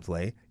like to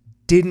play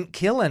didn't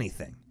kill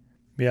anything.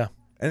 Yeah.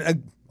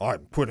 And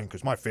I'm quitting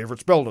because my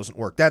favorite spell doesn't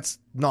work. That's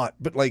not,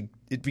 but like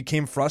it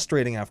became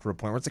frustrating after a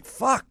point where it's like,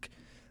 fuck,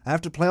 I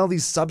have to play all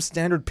these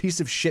substandard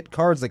piece of shit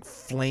cards like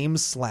Flame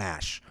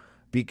Slash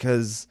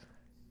because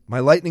my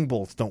lightning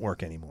bolts don't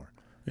work anymore.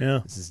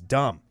 Yeah. This is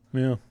dumb.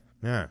 Yeah.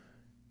 Yeah.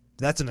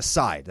 That's an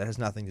aside. That has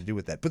nothing to do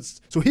with that. But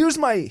so here's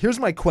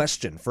my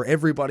question for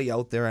everybody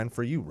out there and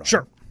for you, Ryan.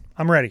 Sure.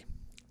 I'm ready.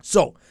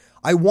 So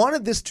I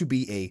wanted this to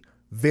be a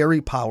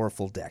very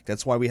powerful deck.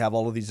 That's why we have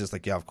all of these just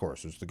like, yeah, of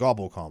course, there's the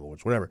Gobble combo,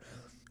 it's whatever.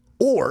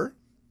 Or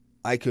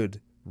I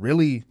could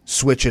really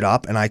switch it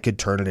up and I could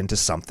turn it into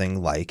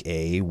something like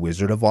a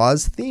Wizard of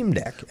Oz theme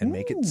deck and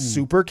make it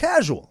super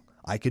casual.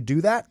 I could do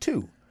that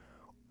too.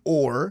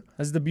 Or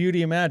that's the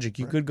beauty of Magic.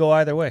 You could go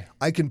either way.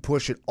 I can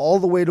push it all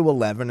the way to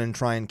 11 and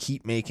try and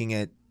keep making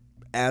it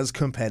as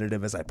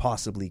competitive as I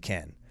possibly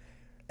can.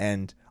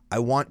 And I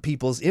want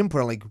people's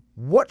input on like,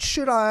 what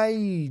should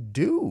I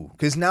do?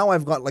 Because now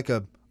I've got like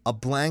a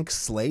blank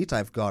slate.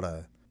 I've got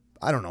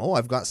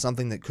I've got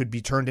something that could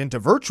be turned into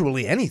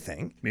virtually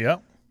anything. Yeah.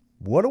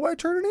 What do I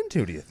turn it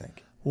into, do you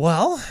think?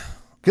 Well,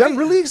 because I'm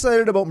really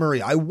excited about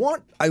Maria. I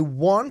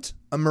want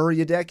a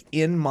Maria deck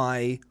in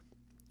my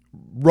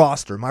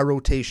roster, my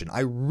rotation. I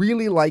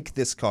really like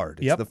this card.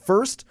 It's the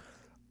first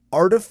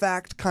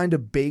artifact kind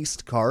of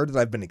based card that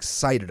I've been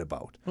excited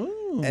about.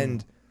 Ooh.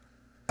 And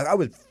I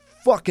was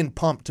fucking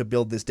pumped to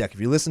build this deck.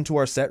 If you listen to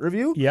our set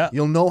review,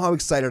 you'll know how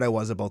excited I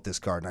was about this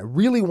card. And I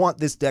really want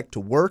this deck to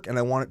work, and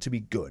I want it to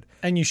be good.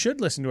 And you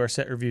should listen to our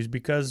set reviews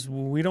because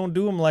we don't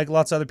do them like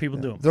lots of other people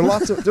do them. There are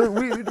lots of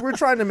we're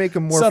trying to make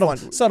them more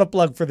fun. Subtle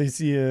plug for the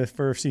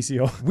for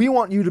CCO. We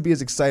want you to be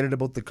as excited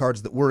about the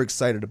cards that we're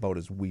excited about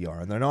as we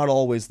are, and they're not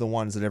always the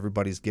ones that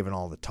everybody's given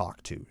all the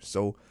talk to.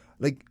 So,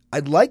 like,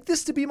 I'd like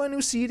this to be my new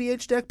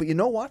CEDH deck, but you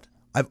know what?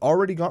 I've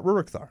already got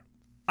Rurikthar.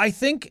 I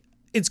think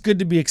it's good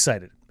to be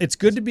excited. It's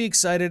good to be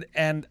excited,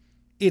 and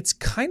it's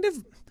kind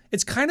of the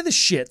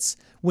shits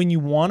when you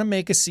want to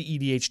make a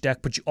CEDH deck,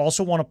 but you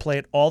also want to play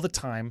it all the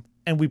time,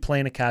 and we play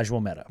in a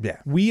casual meta. Yeah.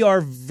 We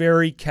are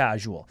very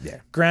casual. Yeah.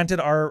 Granted,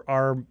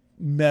 our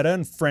meta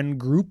and friend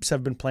groups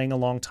have been playing a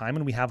long time,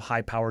 and we have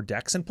high-powered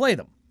decks and play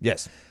them.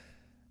 Yes.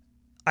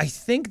 I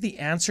think the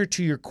answer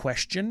to your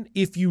question,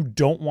 if you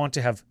don't want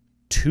to have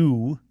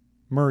 2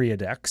 Maria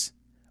decks,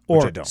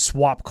 or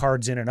swap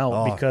cards in and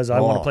out because I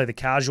want to play the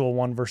casual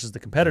one versus the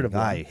competitive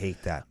one. I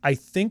hate that. I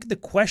think the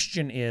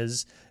question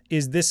is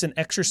this an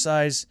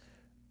exercise?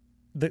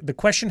 The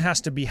question has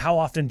to be, how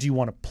often do you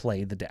want to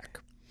play the deck?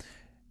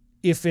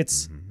 If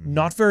it's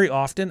not very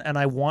often and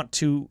I want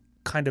to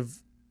kind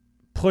of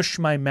push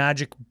my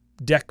Magic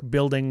deck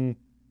building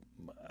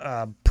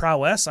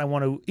prowess, I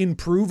want to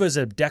improve as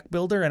a deck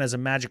builder and as a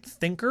Magic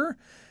thinker,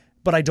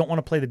 but I don't want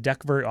to play the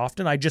deck very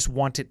often. I just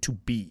want it to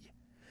be.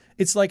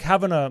 It's like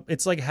having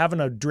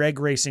a drag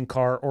racing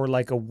car or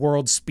like a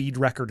world speed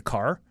record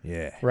car.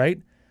 Yeah.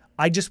 Right?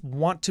 I just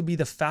want to be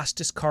the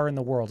fastest car in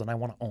the world and I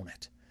want to own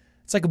it.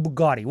 It's like a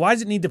Bugatti. Why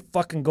does it need to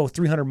fucking go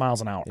 300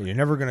 miles an hour? You're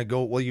never going to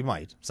go, well, you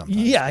might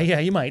sometimes. Yeah,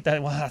 you might.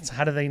 That's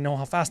how do they know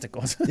how fast it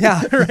goes?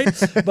 Yeah.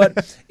 Right?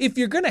 But if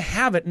you're going to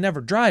have it,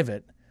 never drive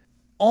it,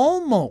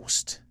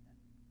 almost,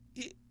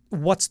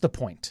 what's the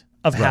point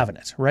of having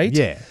it, right?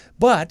 Yeah.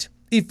 But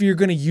if you're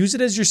going to use it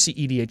as your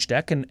CEDH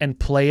deck and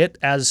play it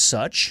as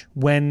such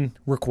when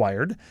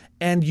required,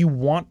 and you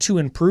want to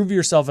improve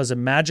yourself as a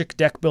Magic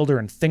deck builder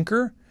and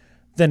thinker,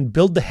 then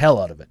build the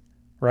hell out of it,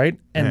 right?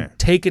 And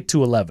take it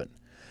to 11.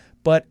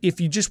 But if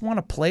you just want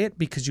to play it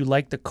because you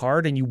like the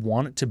card and you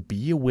want it to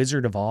be a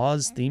Wizard of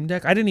Oz theme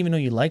deck, I didn't even know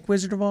you like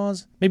Wizard of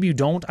Oz. Maybe you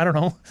don't. I don't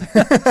know.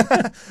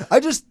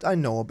 I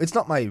know it's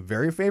not my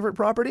very favorite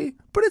property,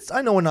 but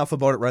I know enough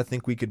about it where I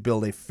think we could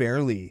build a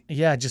fairly.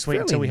 Yeah, just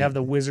wait until we have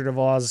the Wizard of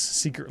Oz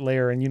secret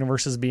lair and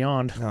Universes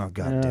Beyond. Oh,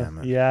 God damn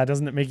it. Yeah,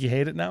 doesn't it make you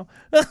hate it now?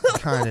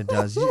 Kind of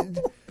does.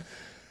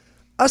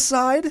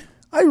 Aside,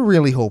 I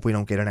really hope we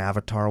don't get an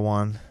Avatar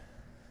one.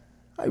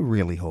 I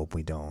really hope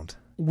we don't.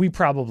 We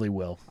probably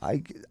will.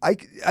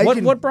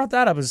 What brought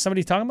that up? Is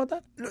somebody talking about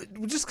that?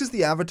 Just because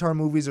the Avatar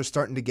movies are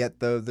starting to get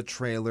the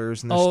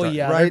trailers and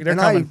right? They're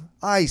and coming.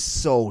 I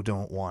so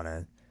don't want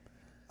to.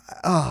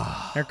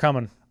 They're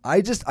coming.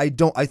 I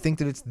think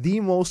that it's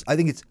the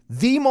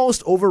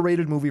most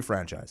overrated movie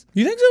franchise.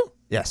 You think so?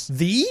 Yes.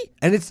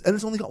 And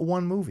it's only got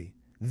one movie.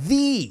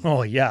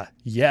 Oh yeah,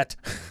 yet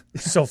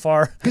so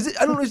far. Because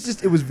I don't know,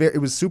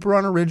 it was super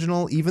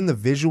unoriginal. Even the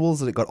visuals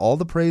that it got all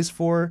the praise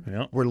for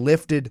were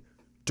lifted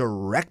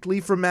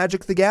directly from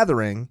Magic the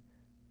Gathering.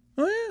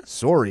 Oh yeah.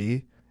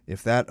 Sorry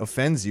if that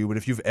offends you, but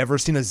if you've ever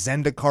seen a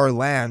Zendikar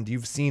land,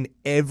 you've seen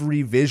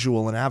every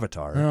visual in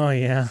Avatar. Oh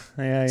yeah.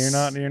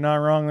 You're not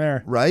wrong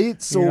there.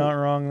 Right? So you're not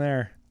wrong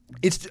there.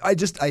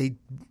 I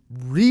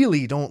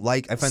really don't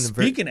like. I find them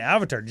very. Speaking of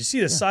Avatar, did you see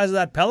the size of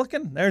that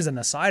pelican? There's an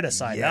aside.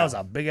 Yeah. That was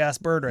a big ass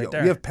bird right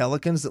there. We have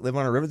pelicans that live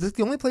on a river. That's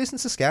the only place in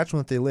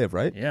Saskatchewan that they live,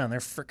 right? Yeah, and they're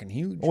freaking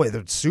huge. Oh, wait,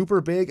 they're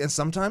super big, and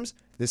sometimes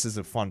this is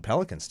a fun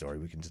pelican story.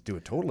 We can just do a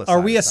total aside. Are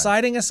we a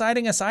siding?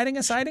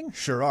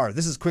 Sure are.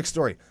 This is a quick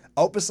story.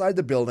 Out beside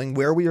the building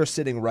where we are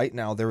sitting right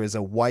now, there is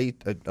a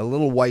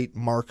little white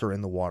marker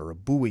in the water, a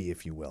buoy,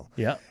 if you will.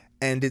 Yeah.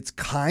 And it's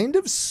kind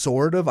of,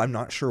 sort of, I'm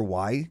not sure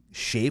why,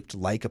 shaped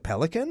like a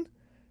pelican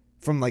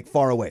from like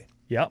far away.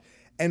 Yep.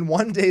 And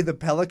one day the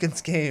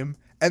pelicans came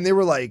and they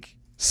were like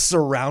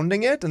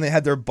surrounding it, and they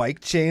had their bike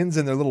chains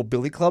and their little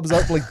billy clubs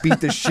out to like beat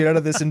the shit out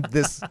of this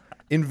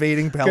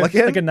invading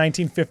pelican. Like a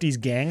 1950s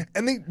gang.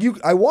 And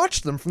I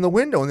watched them from the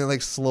window, and they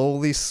like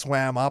slowly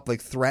swam up,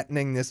 like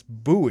threatening this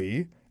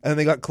buoy. And then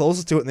they got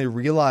closer to it and they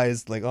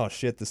realized like, oh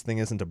shit, this thing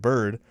isn't a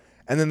bird.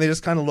 And then they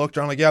just kind of looked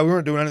around like, yeah, we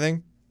weren't doing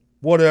anything.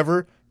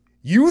 Whatever.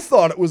 You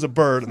thought it was a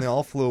bird, and they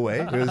all flew away.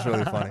 It was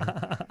really funny.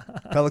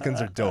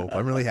 Pelicans are dope.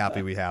 I'm really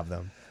happy we have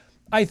them.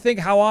 I think,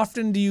 how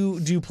often do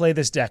you play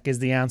this deck is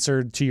the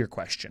answer to your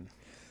question.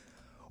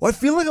 Well, I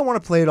feel like I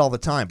want to play it all the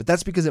time, but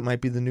that's because it might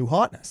be the new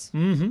hotness.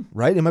 Mm-hmm.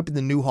 Right? It might be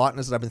the new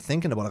hotness that I've been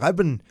thinking about.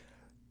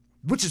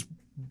 Which has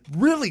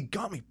really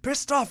got me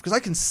pissed off, because I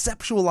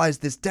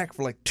conceptualized this deck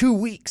for like 2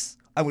 weeks.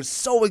 I was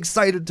so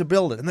excited to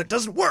build it, and it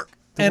doesn't work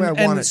the way I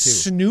want it to.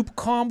 Snoop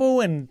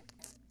combo and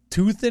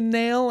Tooth and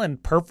Nail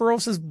and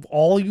Purphoros is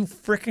all you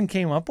frickin'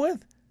 came up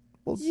with?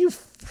 Well, you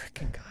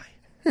frickin'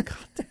 guy. God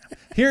damn.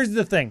 Here's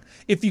the thing.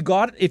 If you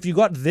got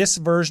this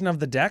version of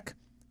the deck,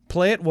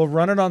 play it. We'll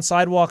run it on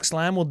Sidewalk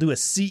Slam. We'll do a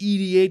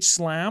CEDH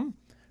Slam.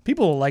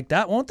 People will like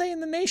that, won't they, in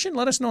the nation?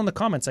 Let us know in the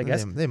comments, I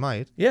guess. They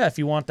might. Yeah, if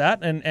you want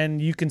that.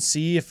 And you can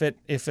see if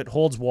it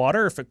holds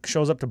water, if it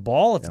shows up to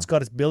ball, if it's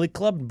got its billy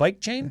club and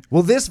bike chain.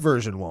 Well, this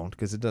version won't,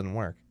 because it doesn't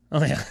work.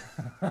 Oh, yeah.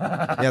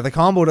 Yeah, the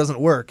combo doesn't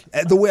work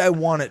the way I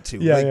want it to.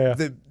 Yeah.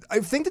 I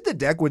think that the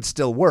deck would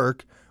still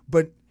work,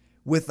 but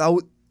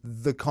without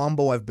the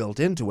combo I've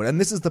built into it.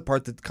 And this is the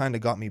part that kind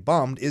of got me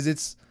bummed,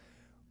 is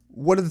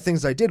one of the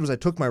things I did was I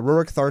took my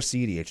Rurik Thar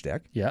CEDH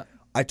deck. Yeah.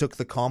 I took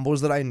the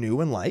combos that I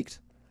knew and liked,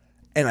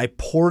 and I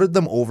ported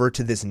them over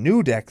to this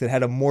new deck that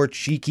had a more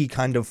cheeky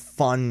kind of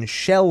fun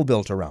shell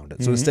built around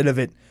it. So instead of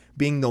it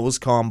being those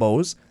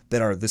combos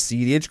that are the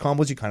CDH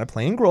combos you kind of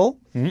play in Gruul,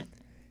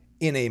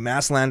 in a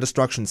Mass Land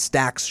Destruction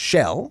Stacks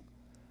shell,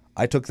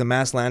 I took the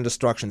Mass Land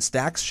Destruction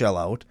Stacks shell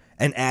out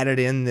and added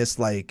in this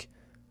like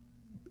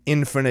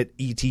infinite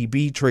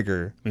ETB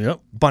trigger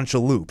bunch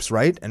of loops,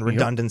 right? And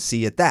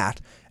redundancy at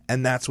that.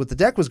 And that's what the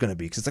deck was going to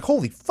be. Because it's like,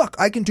 holy fuck,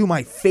 I can do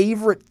my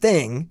favorite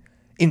thing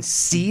in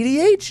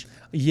CDH?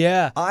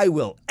 Yeah. I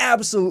will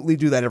absolutely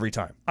do that every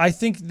time. I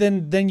think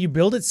then you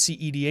build it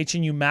CEDH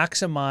and you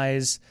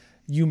maximize,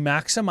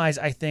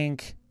 I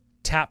think,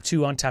 tap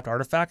 2 untapped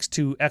artifacts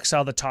to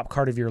exile the top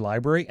card of your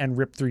library and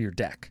rip through your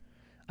deck.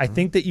 I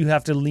think that you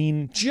have to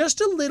lean just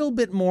a little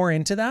bit more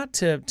into that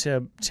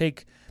to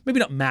take, maybe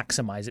not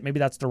maximize it, maybe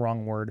that's the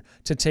wrong word,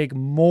 to take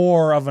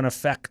more of an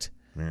effect,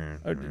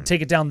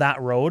 take it down that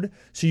road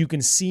so you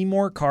can see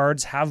more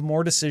cards, have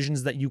more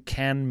decisions that you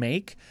can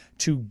make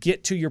to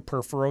get to your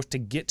Purphoros, to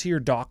get to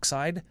your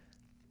dockside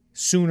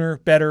sooner,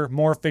 better,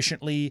 more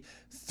efficiently,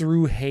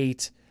 through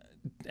hate,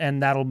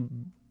 and that'll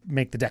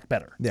make the deck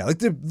better. Yeah, like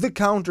the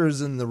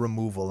counters and the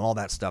removal and all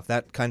that stuff,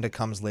 that kind of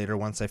comes later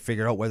once I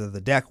figure out whether the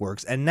deck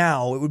works. And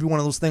now it would be one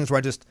of those things where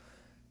I just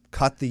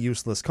cut the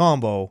useless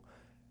combo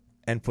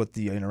and put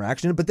the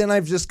interaction in. But then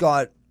I've just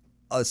got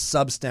a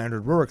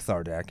substandard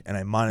Rurikthar deck, and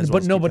I might as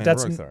well No,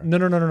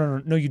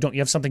 you don't. You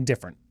have something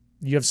different.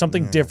 You have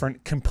something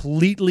different,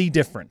 completely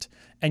different.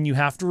 And you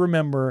have to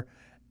remember,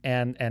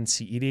 and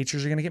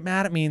CEDHers are going to get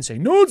mad at me and say,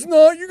 no, it's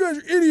not. You guys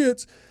are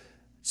idiots.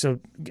 So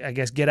I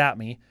guess get at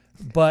me.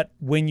 But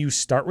when you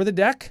start with a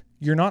deck,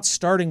 you're not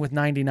starting with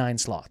 99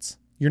 slots.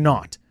 You're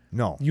not.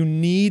 No. You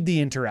need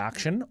the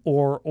interaction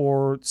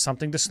or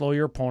something to slow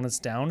your opponents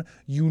down.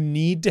 You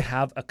need to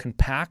have a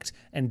compact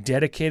and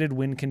dedicated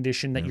win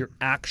condition that you're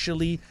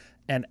actually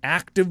and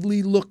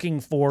actively looking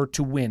for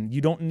to win.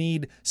 You don't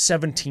need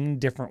 17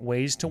 different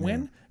ways to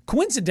win.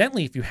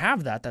 Coincidentally, if you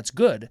have that, that's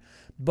good.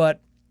 But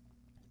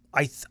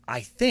I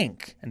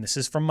think, and this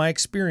is from my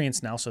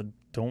experience now, so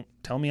don't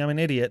tell me I'm an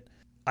idiot,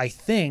 I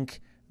think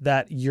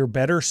that you're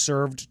better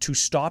served to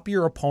stop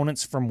your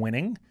opponents from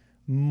winning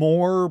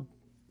more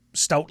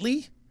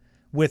stoutly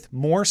with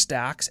more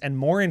stacks and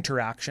more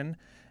interaction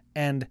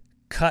and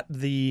cut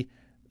the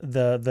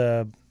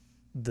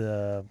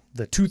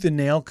tooth and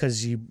nail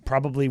because you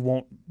probably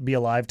won't be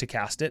alive to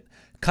cast it.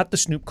 Cut the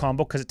Snoop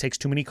combo because it takes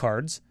too many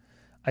cards.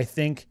 I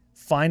think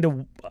find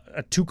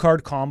a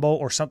 2-card combo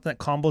or something that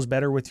combos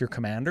better with your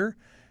commander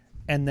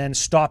and then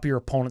stop your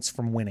opponents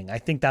from winning. I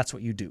think that's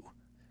what you do.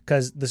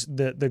 Because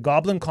the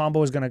Goblin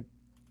combo is going to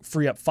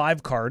free up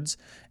 5 cards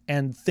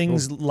and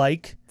things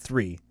like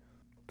 3.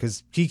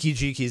 Because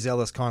Kiki-Jiki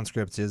Zealous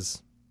Conscript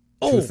is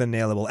Tooth and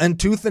Nailable. And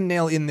Tooth and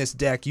Nail in this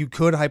deck, you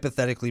could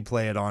hypothetically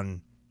play it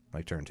on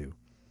like turn 2.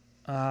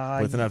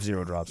 With enough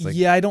 0 drops. Like,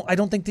 I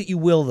don't think that you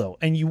will though.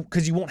 And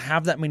because you won't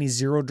have that many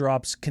 0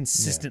 drops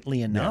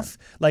consistently enough.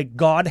 Yeah. Like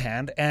God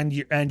Hand and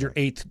your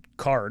 8th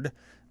card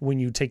when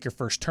you take your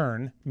first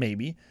turn,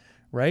 maybe,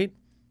 right?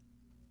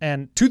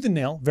 And Tooth and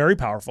Nail, very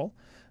powerful.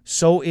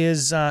 So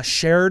is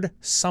Shared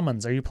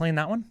Summons. Are you playing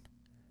that one?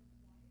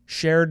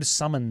 Shared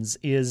Summons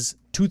is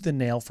Tooth and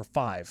Nail for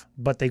 5,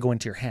 but they go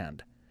into your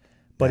hand.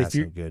 But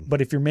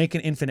if you're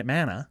making infinite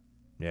mana,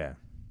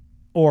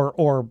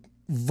 or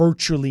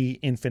virtually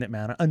infinite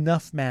mana,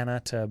 enough mana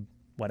to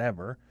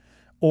whatever,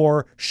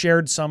 or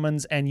Shared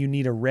Summons and you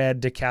need a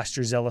red to cast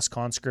your Zealous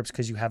Conscripts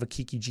because you have a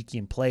Kiki-Jiki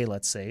in play,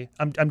 let's say.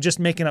 I'm just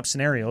making up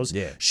scenarios.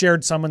 Yeah.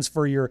 Shared Summons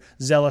for your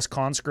Zealous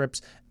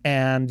Conscripts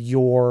and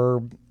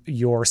your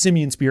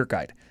Simian Spirit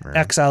Guide. Right.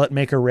 Exile it,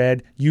 make a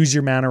red, use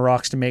your mana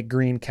rocks to make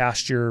green,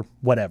 cast your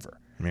whatever.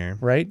 Yeah.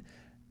 Right?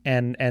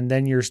 And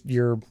then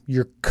you're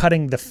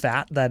cutting the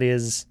fat that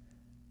is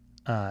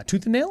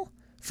Tooth and Nail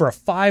for a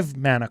 5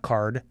 mana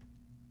card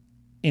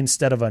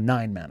instead of a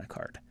 9 mana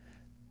card.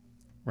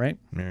 Right?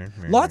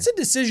 Lots of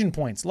decision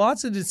points.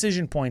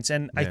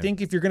 And I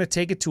think if you're going to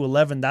take it to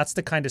 11, that's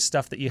the kind of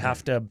stuff that you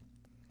have to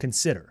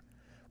consider.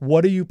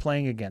 What are you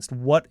playing against?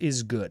 What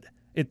is good?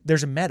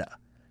 There's a meta,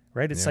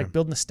 right? It's like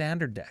building a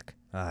standard deck.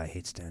 I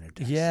hate standard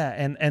decks. Yeah,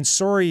 and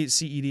sorry,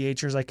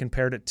 CEDHers, I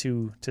compared it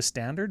to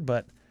standard,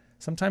 but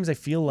sometimes I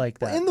feel like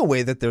that. Well, in the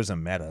way that there's a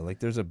meta, like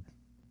there's a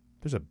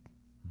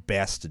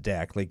best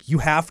deck. Like you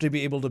have to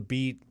be able to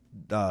beat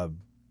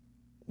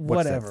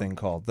what's that thing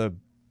called? The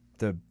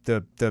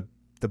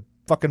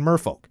fucking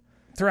merfolk.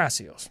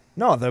 Thrasios.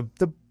 No, the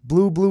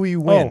bluey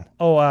win.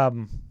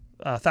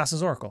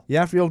 Thassa's Oracle. You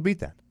have to be able to beat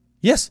that.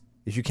 Yes.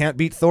 If you can't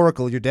beat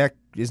Thoracle, your deck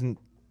isn't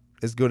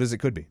as good as it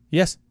could be.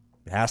 Yes.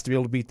 It has to be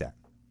able to beat that.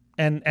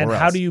 And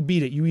how do you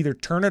beat it? You either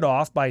turn it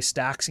off by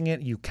staxing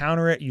it, you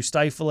counter it, you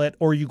stifle it,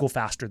 or you go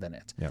faster than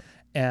it. Yep.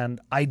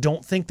 And I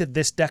don't think that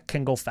this deck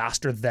can go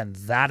faster than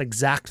that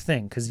exact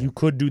thing because you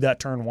could do that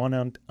turn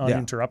 1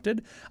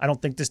 uninterrupted. I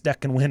don't think this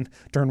deck can win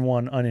turn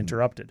 1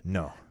 uninterrupted.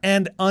 No.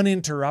 And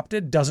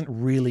uninterrupted doesn't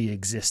really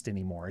exist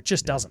anymore. It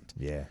just doesn't.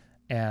 Yeah.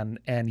 And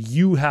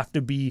you have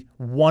to be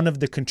one of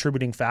the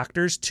contributing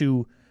factors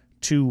to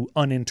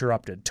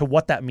uninterrupted. To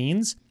what that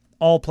means,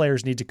 all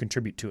players need to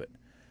contribute to it.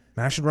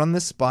 I should run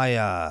this by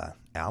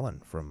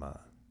Alan from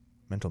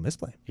Mental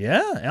Misplay.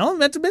 Yeah, Alan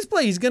Mental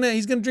Misplay. He's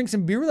gonna drink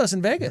some beer with us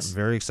in Vegas. I'm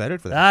very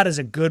excited for that. That is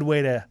a good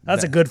way to.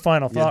 That's a good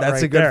final thought. That's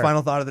right a good there.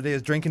 final thought of the day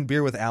is drinking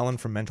beer with Alan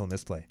from Mental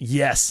Misplay.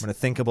 Yes, I'm going to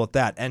think about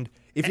that. And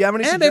if you have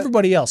any and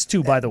everybody else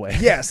too, by the way.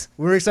 Yes,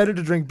 we're excited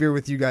to drink beer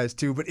with you guys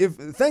too. But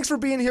thanks for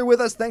being here with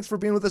us. Thanks for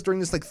being with us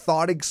during this like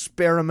thought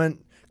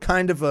experiment,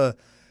 kind of a.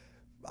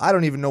 I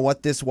don't even know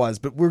what this was,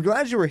 but we're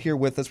glad you were here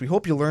with us. We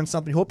hope you learned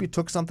something. We hope you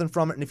took something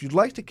from it. And if you'd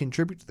like to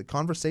contribute to the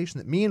conversation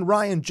that me and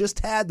Ryan just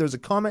had, there's a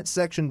comment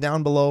section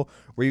down below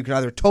where you can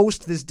either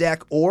toast this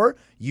deck or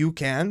you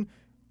can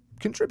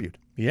contribute.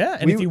 Yeah,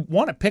 and if you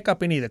want to pick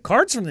up any of the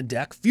cards from the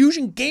deck,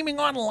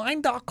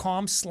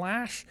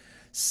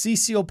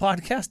 FusionGamingOnline.com/CCO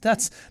podcast.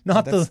 That's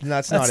not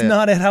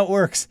it. How it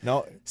works.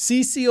 No.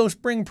 CCO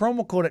Spring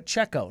promo code at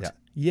checkout. Yeah.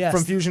 Yes.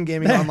 From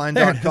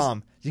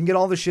FusionGamingOnline.com. You can get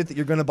all the shit that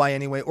you're going to buy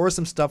anyway, or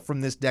some stuff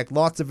from this deck.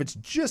 Lots of it's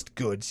just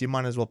good, so you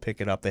might as well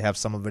pick it up. They have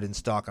some of it in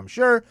stock, I'm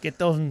sure. Get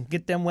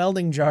them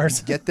welding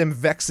jars. Get them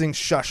vexing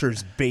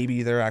shushers,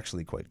 baby. They're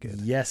actually quite good.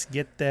 Yes,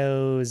 get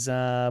those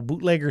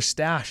bootlegger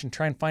stash and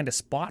try and find a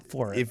spot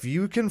for it. If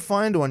you can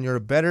find one, you're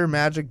a better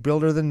Magic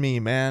builder than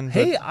me, man.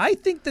 Hey, I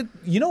think that,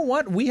 you know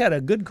what? We had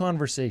a good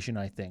conversation,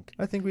 I think.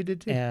 I think we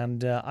did too.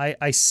 And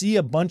I see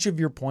a bunch of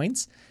your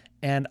points,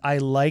 and I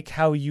like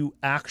how you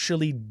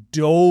actually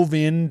dove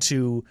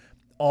into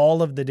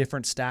all of the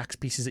different stacks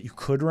pieces that you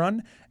could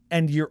run,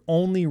 and you're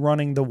only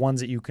running the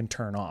ones that you can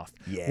turn off.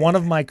 Yeah. One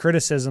of my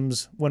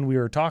criticisms when we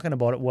were talking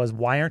about it was,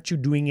 why aren't you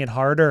doing it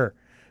harder?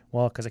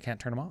 Well, because I can't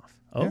turn them off.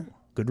 Oh, yeah.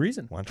 Good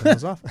reason. Want to turn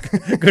those off?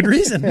 Good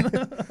reason.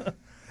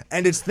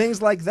 And it's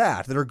things like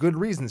that that are good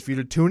reasons for you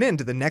to tune in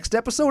to the next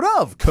episode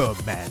of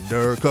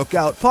Commander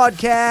Cookout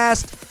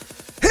Podcast.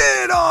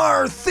 Hit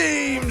our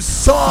theme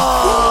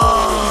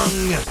song!